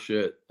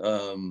bullshit.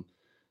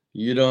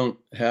 You don't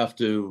have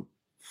to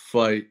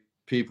fight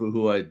people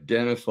who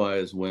identify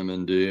as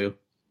women, do you?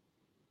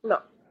 No.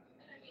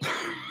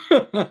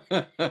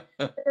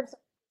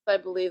 I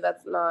believe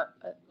that's not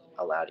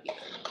allowed either.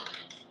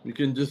 You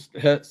can just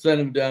send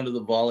them down to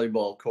the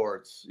volleyball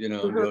courts, and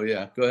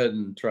go ahead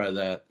and try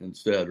that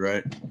instead,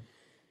 right?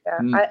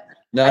 Yeah,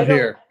 not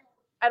here.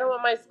 I don't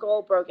want my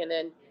skull broken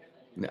in.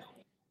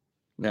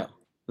 No,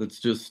 it's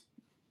just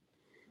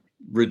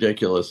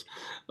ridiculous.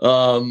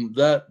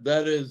 That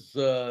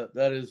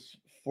is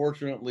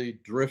fortunately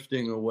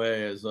drifting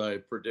away, as I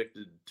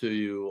predicted to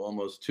you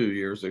almost 2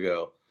 years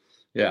ago.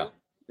 Yeah,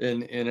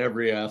 in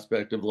every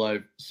aspect of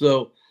life.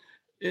 So,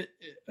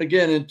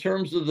 again, in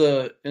terms of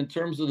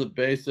the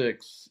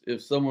basics,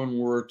 if someone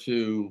were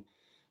to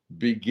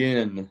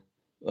begin,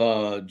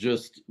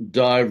 just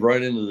dive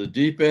right into the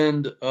deep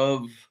end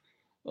of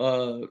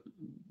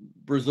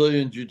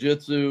Brazilian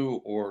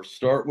Jiu-Jitsu, or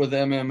start with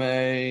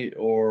MMA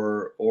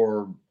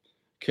or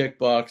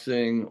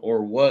kickboxing,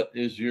 or what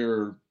is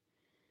your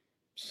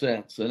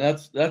sense? And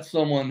that's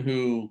someone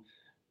who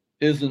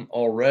isn't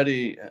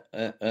already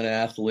an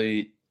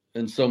athlete,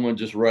 and someone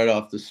just right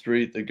off the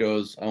street that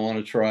goes, I want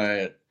to try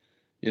it.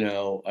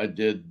 I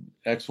did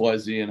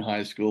XYZ in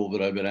high school,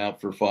 but I've been out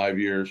for 5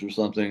 years or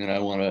something, and I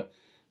want to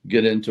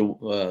get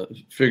into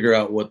figure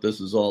out what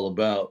this is all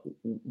about.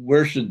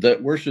 Where should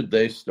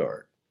they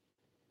start?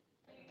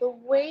 The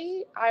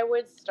way I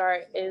would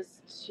start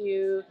is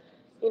to,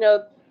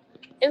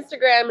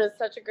 Instagram is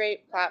such a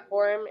great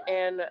platform,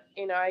 and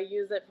I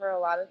use it for a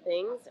lot of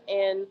things.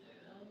 And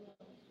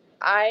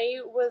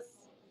I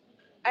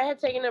had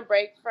taken a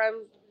break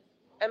from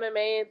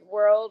MMA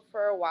world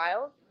for a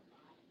while,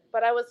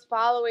 but I was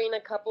following a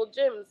couple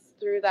gyms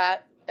through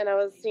that, and I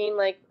was seeing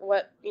like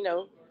what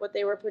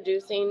they were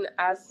producing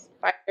as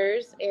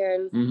fighters,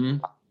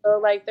 and also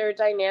like their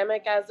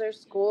dynamic as their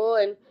school.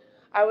 And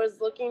I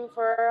was looking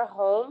for a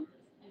home,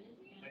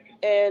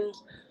 and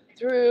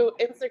through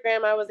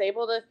Instagram I was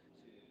able to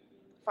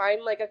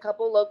find like a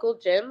couple local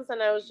gyms,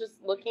 and I was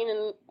just looking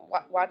and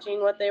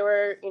watching what they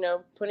were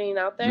putting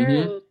out there,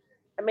 and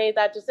I made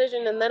that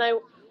decision. And then I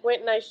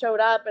went and I showed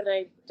up and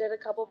I did a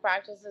couple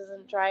practices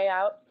and try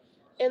out.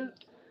 And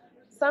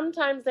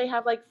sometimes they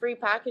have like free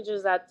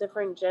packages at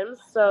different gyms,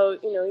 so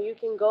you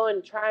can go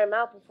and try them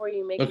out before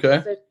you make a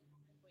decision what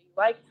you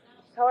like.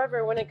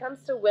 However, when it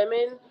comes to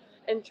women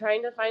and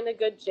trying to find a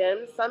good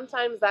gym,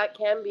 sometimes that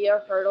can be a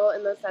hurdle,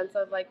 in the sense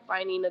of like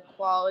finding a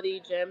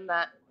quality gym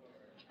that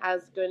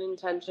has good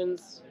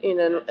intentions, in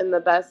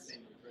the best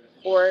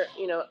for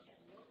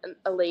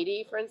a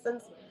lady, for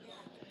instance.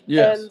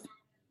 Yes. And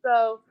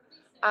so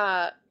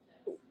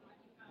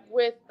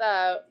with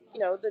the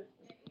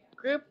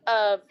group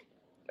of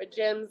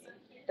gyms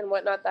and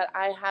whatnot that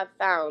I have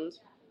found,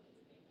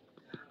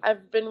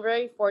 I've been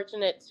very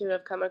fortunate to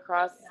have come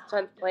across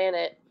 10th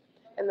Planet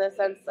in the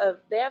sense of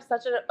they have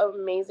such an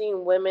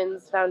amazing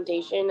women's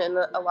foundation and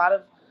a lot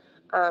of,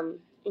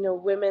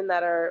 women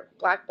that are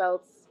black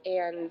belts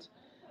and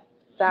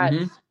that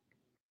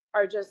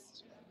are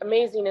just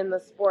amazing in the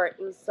sport.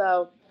 And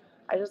so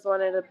I just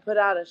wanted to put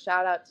out a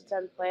shout out to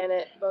 10th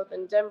Planet, both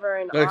in Denver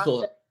and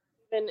Austin,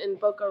 even in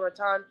Boca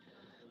Raton,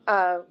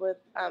 with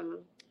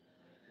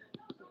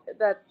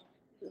that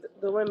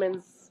the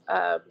women's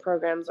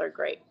programs are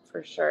great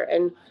for sure.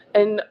 And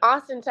in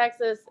Austin,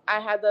 Texas, I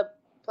had the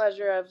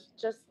pleasure of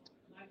just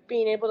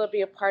being able to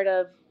be a part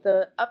of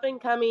the up and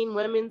coming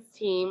women's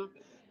team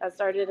that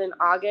started in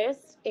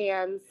August.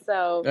 And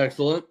so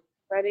excellent.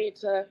 Ready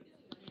to,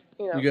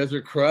 you guys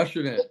are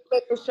crushing it.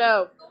 Get the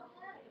show.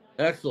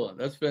 Excellent.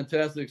 That's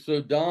fantastic.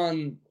 So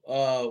Don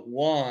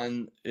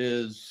Juan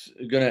is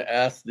going to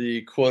ask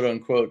the quote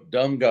unquote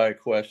dumb guy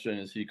question,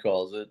 as he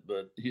calls it,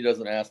 but he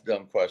doesn't ask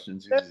dumb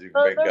questions. He's a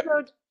great guy.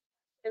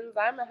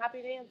 I'm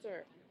happy to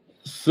answer.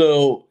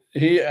 So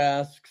he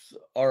asks,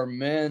 are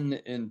men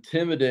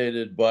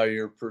intimidated by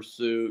your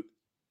pursuit,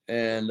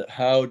 and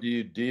how do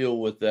you deal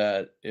with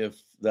that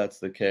if that's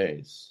the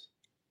case?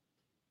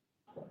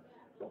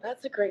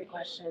 That's a great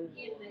question.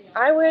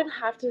 I would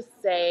have to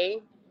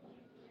say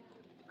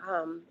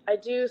I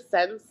do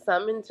sense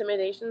some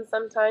intimidation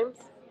sometimes.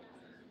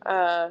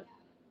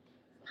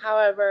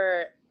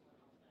 However,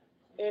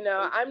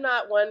 I'm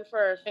not one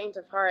for a faint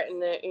of heart,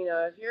 and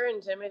if you're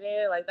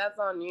intimidated, like, that's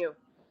on you.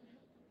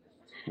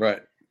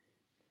 Right.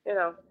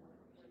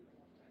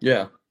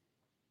 Yeah.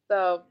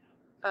 So,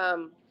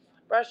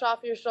 brush off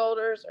your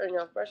shoulders, or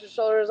brush your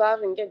shoulders off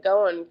and get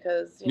going,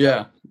 because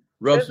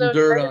rub some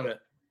dirt on it.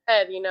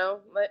 Head,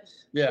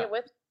 get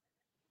with.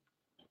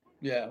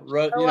 Yeah,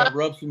 rub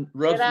some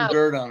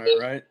dirt on it,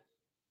 right?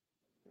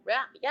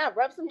 Yeah,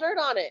 rub some dirt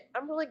on it.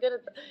 I'm really good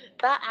at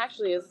that.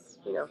 Actually, is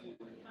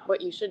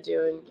what you should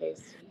do in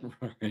case.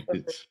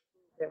 Right.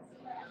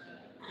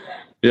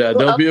 Yeah,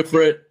 don't be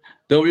afraid.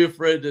 Don't be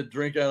afraid to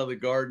drink out of the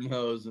garden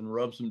hose and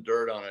rub some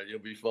dirt on it. You'll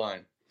be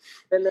fine.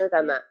 Been there,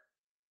 done that.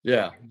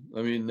 Yeah,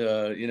 I mean,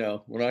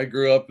 when I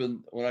grew up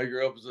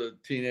as a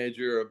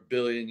teenager a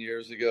billion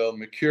years ago,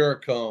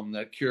 Mercurochrome,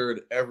 that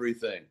cured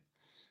everything.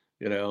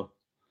 A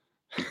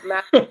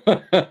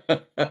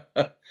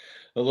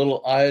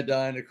little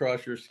iodine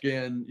across your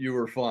skin, you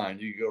were fine.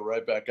 You could go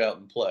right back out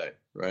and play,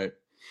 right?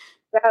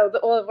 Yeah,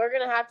 well, we're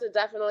gonna have to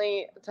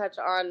definitely touch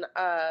on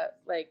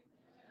like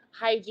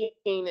hygiene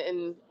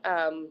in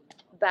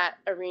that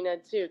arena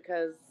too,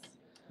 because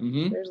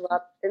there's a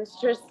lot of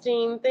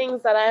interesting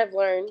things that I have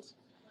learned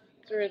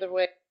through the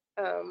way.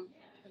 I'd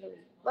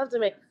love to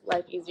make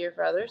life easier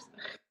for others.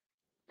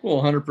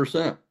 Well,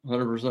 100%,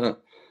 100%.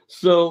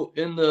 So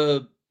in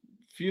the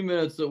few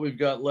minutes that we've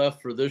got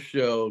left for this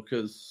show,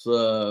 because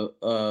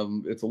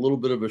it's a little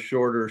bit of a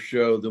shorter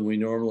show than we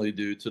normally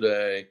do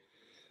today,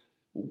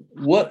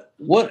 what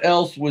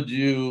else would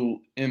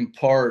you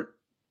impart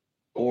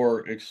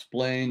or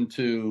explain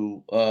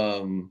to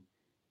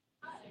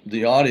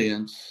the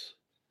audience,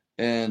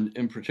 and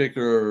in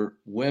particular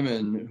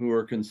women who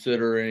are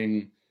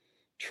considering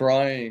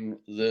trying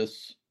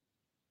this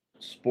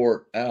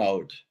sport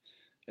out?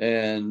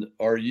 And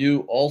are you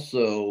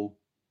also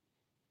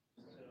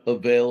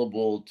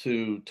available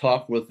to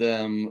talk with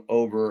them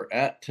over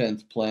at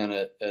 10th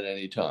Planet at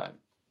any time?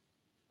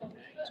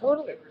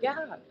 Totally,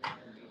 yeah.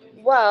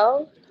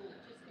 Well,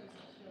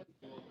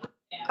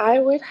 I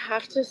would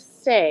have to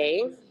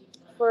say,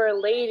 for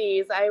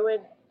ladies,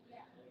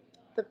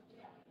 the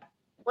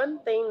one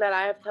thing that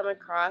I have come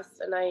across,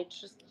 and I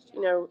just,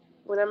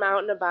 when I'm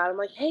out and about, I'm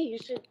like, hey, you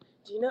should,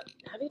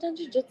 have you done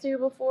jiu-jitsu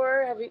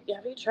before? Have you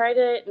tried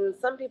it? And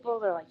some people,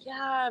 they're like,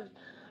 yeah, I've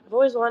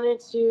always wanted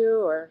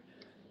to, or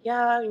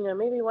yeah,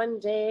 maybe one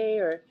day,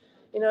 or,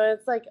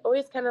 it's like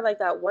always kind of like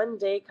that one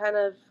day kind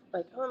of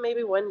like, oh,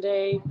 maybe one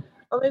day,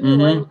 oh, maybe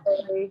one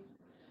day.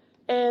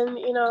 And,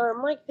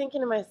 I'm like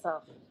thinking to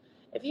myself,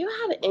 if you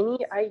had any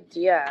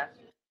idea,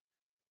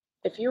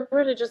 if you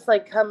were to just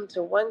like come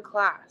to one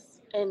class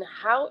and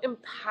how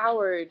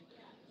empowered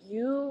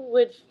you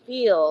would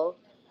feel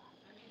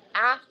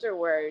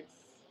afterwards,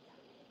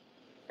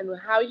 and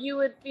how you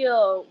would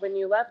feel when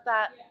you left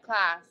that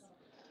class,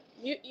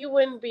 you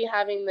wouldn't be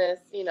having this,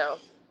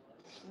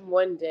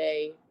 one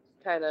day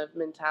kind of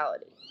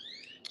mentality.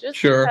 Just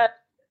sure. Because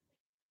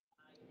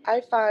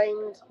I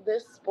find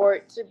this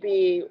sport to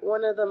be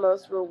one of the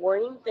most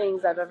rewarding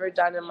things I've ever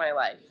done in my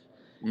life.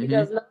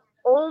 Because not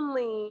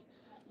only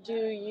do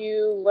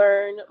you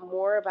learn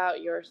more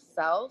about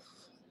yourself,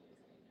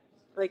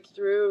 like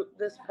through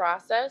this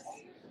process,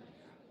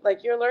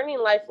 like you're learning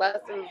life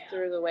lessons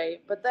through the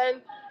way, but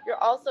then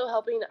you're also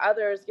helping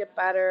others get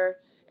better,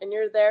 and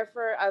you're there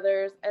for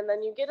others, and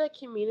then you get a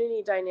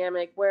community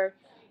dynamic where,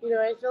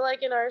 I feel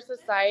like in our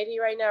society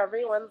right now,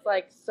 everyone's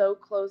like so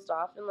closed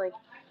off and like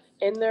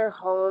in their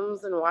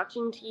homes and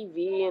watching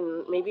TV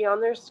and maybe on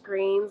their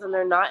screens, and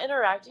they're not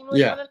interacting with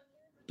one another.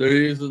 They're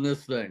using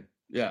this thing.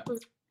 Yeah.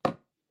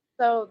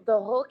 So the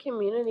whole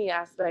community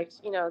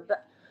aspect,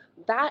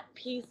 that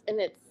piece in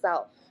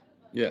itself.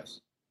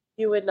 Yes.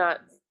 You would not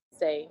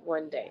say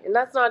one day. And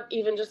that's not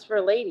even just for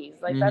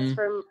ladies. Like, that's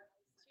for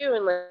too.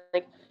 And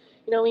like,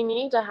 we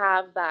need to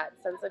have that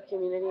sense of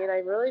community. And I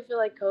really feel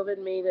like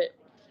COVID made it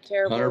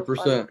terrible.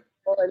 100%.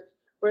 And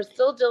we're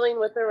still dealing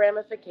with the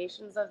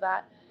ramifications of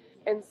that.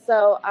 And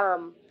so I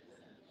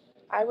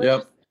would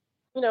just,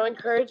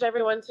 encourage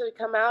everyone to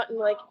come out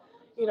and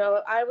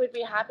I would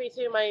be happy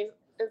to. My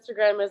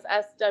Instagram is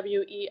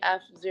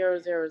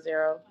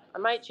SWEF000. I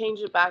might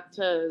change it back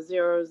to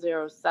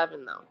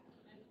 007 though.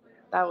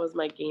 That was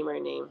my gamer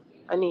name.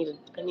 I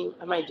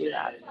might do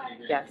that.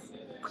 Yes.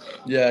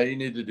 Yeah, you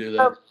need to do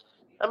that.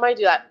 I might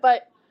do that.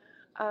 But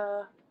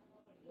to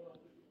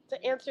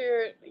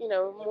answer,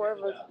 more of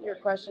your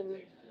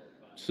question.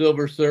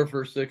 Silver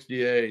Surfer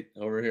 68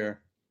 over here.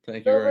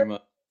 Thank you very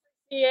much.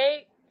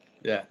 68?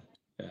 Yeah.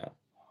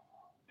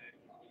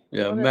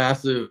 Yeah,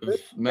 massive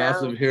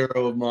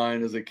hero of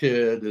mine as a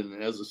kid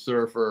and as a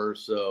surfer.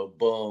 So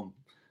boom,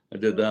 I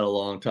did that a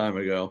long time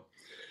ago.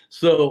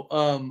 So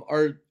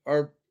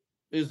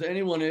is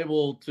anyone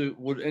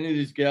would any of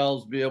these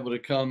gals be able to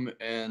come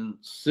and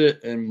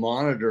sit and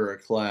monitor a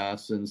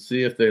class and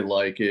see if they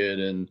like it?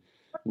 And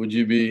would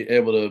you be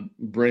able to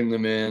bring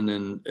them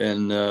in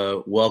and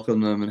welcome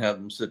them and have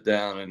them sit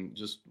down and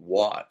just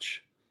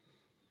watch?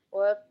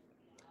 Well,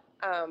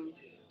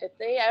 if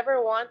they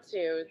ever want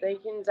to, they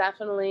can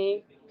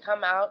definitely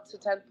come out to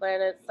 10th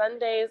Planet.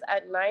 Sundays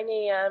at 9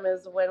 a.m.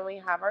 is when we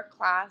have our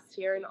class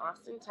here in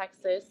Austin,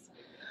 Texas.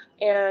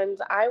 And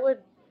I would,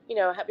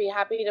 be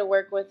happy to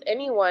work with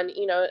anyone,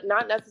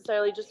 not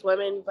necessarily just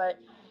women, but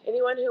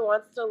anyone who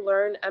wants to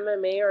learn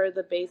MMA or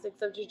the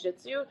basics of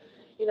Jiu-Jitsu,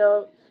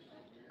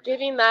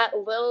 giving that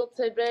little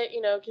tidbit,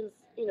 can,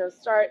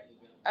 start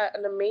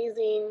an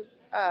amazing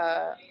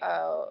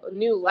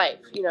new life,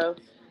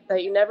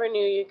 that you never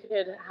knew you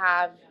could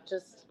have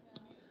just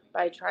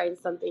by trying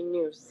something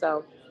new.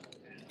 So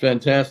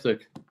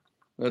fantastic.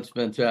 That's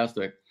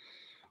fantastic.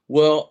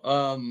 Well,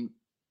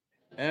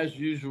 as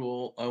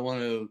usual, I want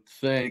to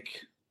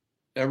thank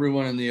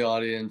everyone in the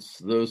audience,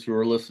 those who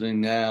are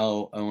listening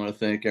now. I want to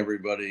thank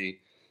everybody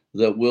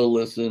that will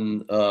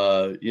listen,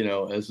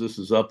 as this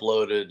is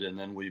uploaded, and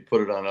then we put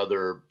it on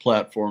other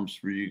platforms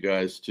for you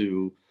guys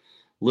to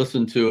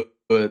listen to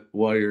it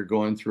while you're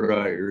going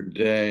throughout your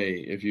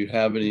day. If you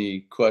have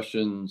any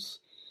questions,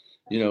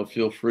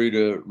 feel free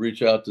to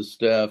reach out to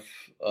Steph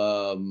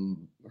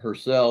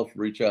herself,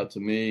 reach out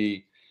to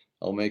me.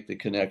 I'll make the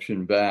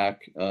connection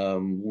back.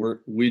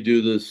 We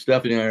do this.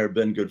 Stephanie and I have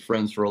been good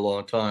friends for a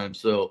long time,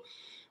 so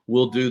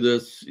we'll do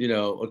this,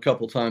 a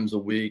couple times a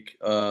week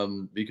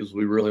because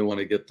we really want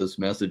to get this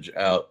message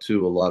out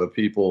to a lot of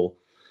people.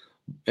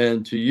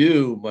 And to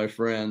you, my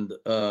friend,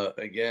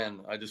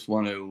 again, I just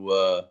want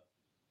to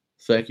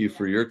thank you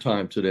for your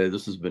time today.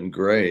 This has been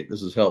great.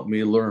 This has helped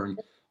me learn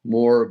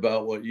more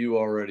about what you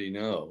already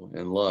know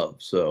and love.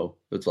 So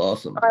it's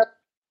awesome. I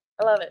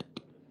love it.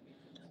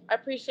 I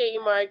appreciate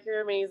you, Mark.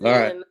 You're amazing. All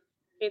right. And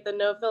appreciate the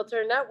No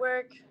Filter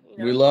Network.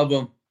 We love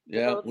them.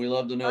 Yeah, we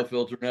love the No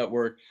Filter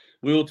Network.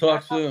 We will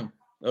talk soon.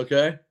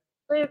 Okay?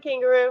 See you,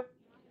 Kangaroo.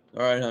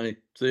 All right, honey.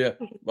 See ya.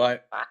 Bye.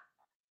 Bye.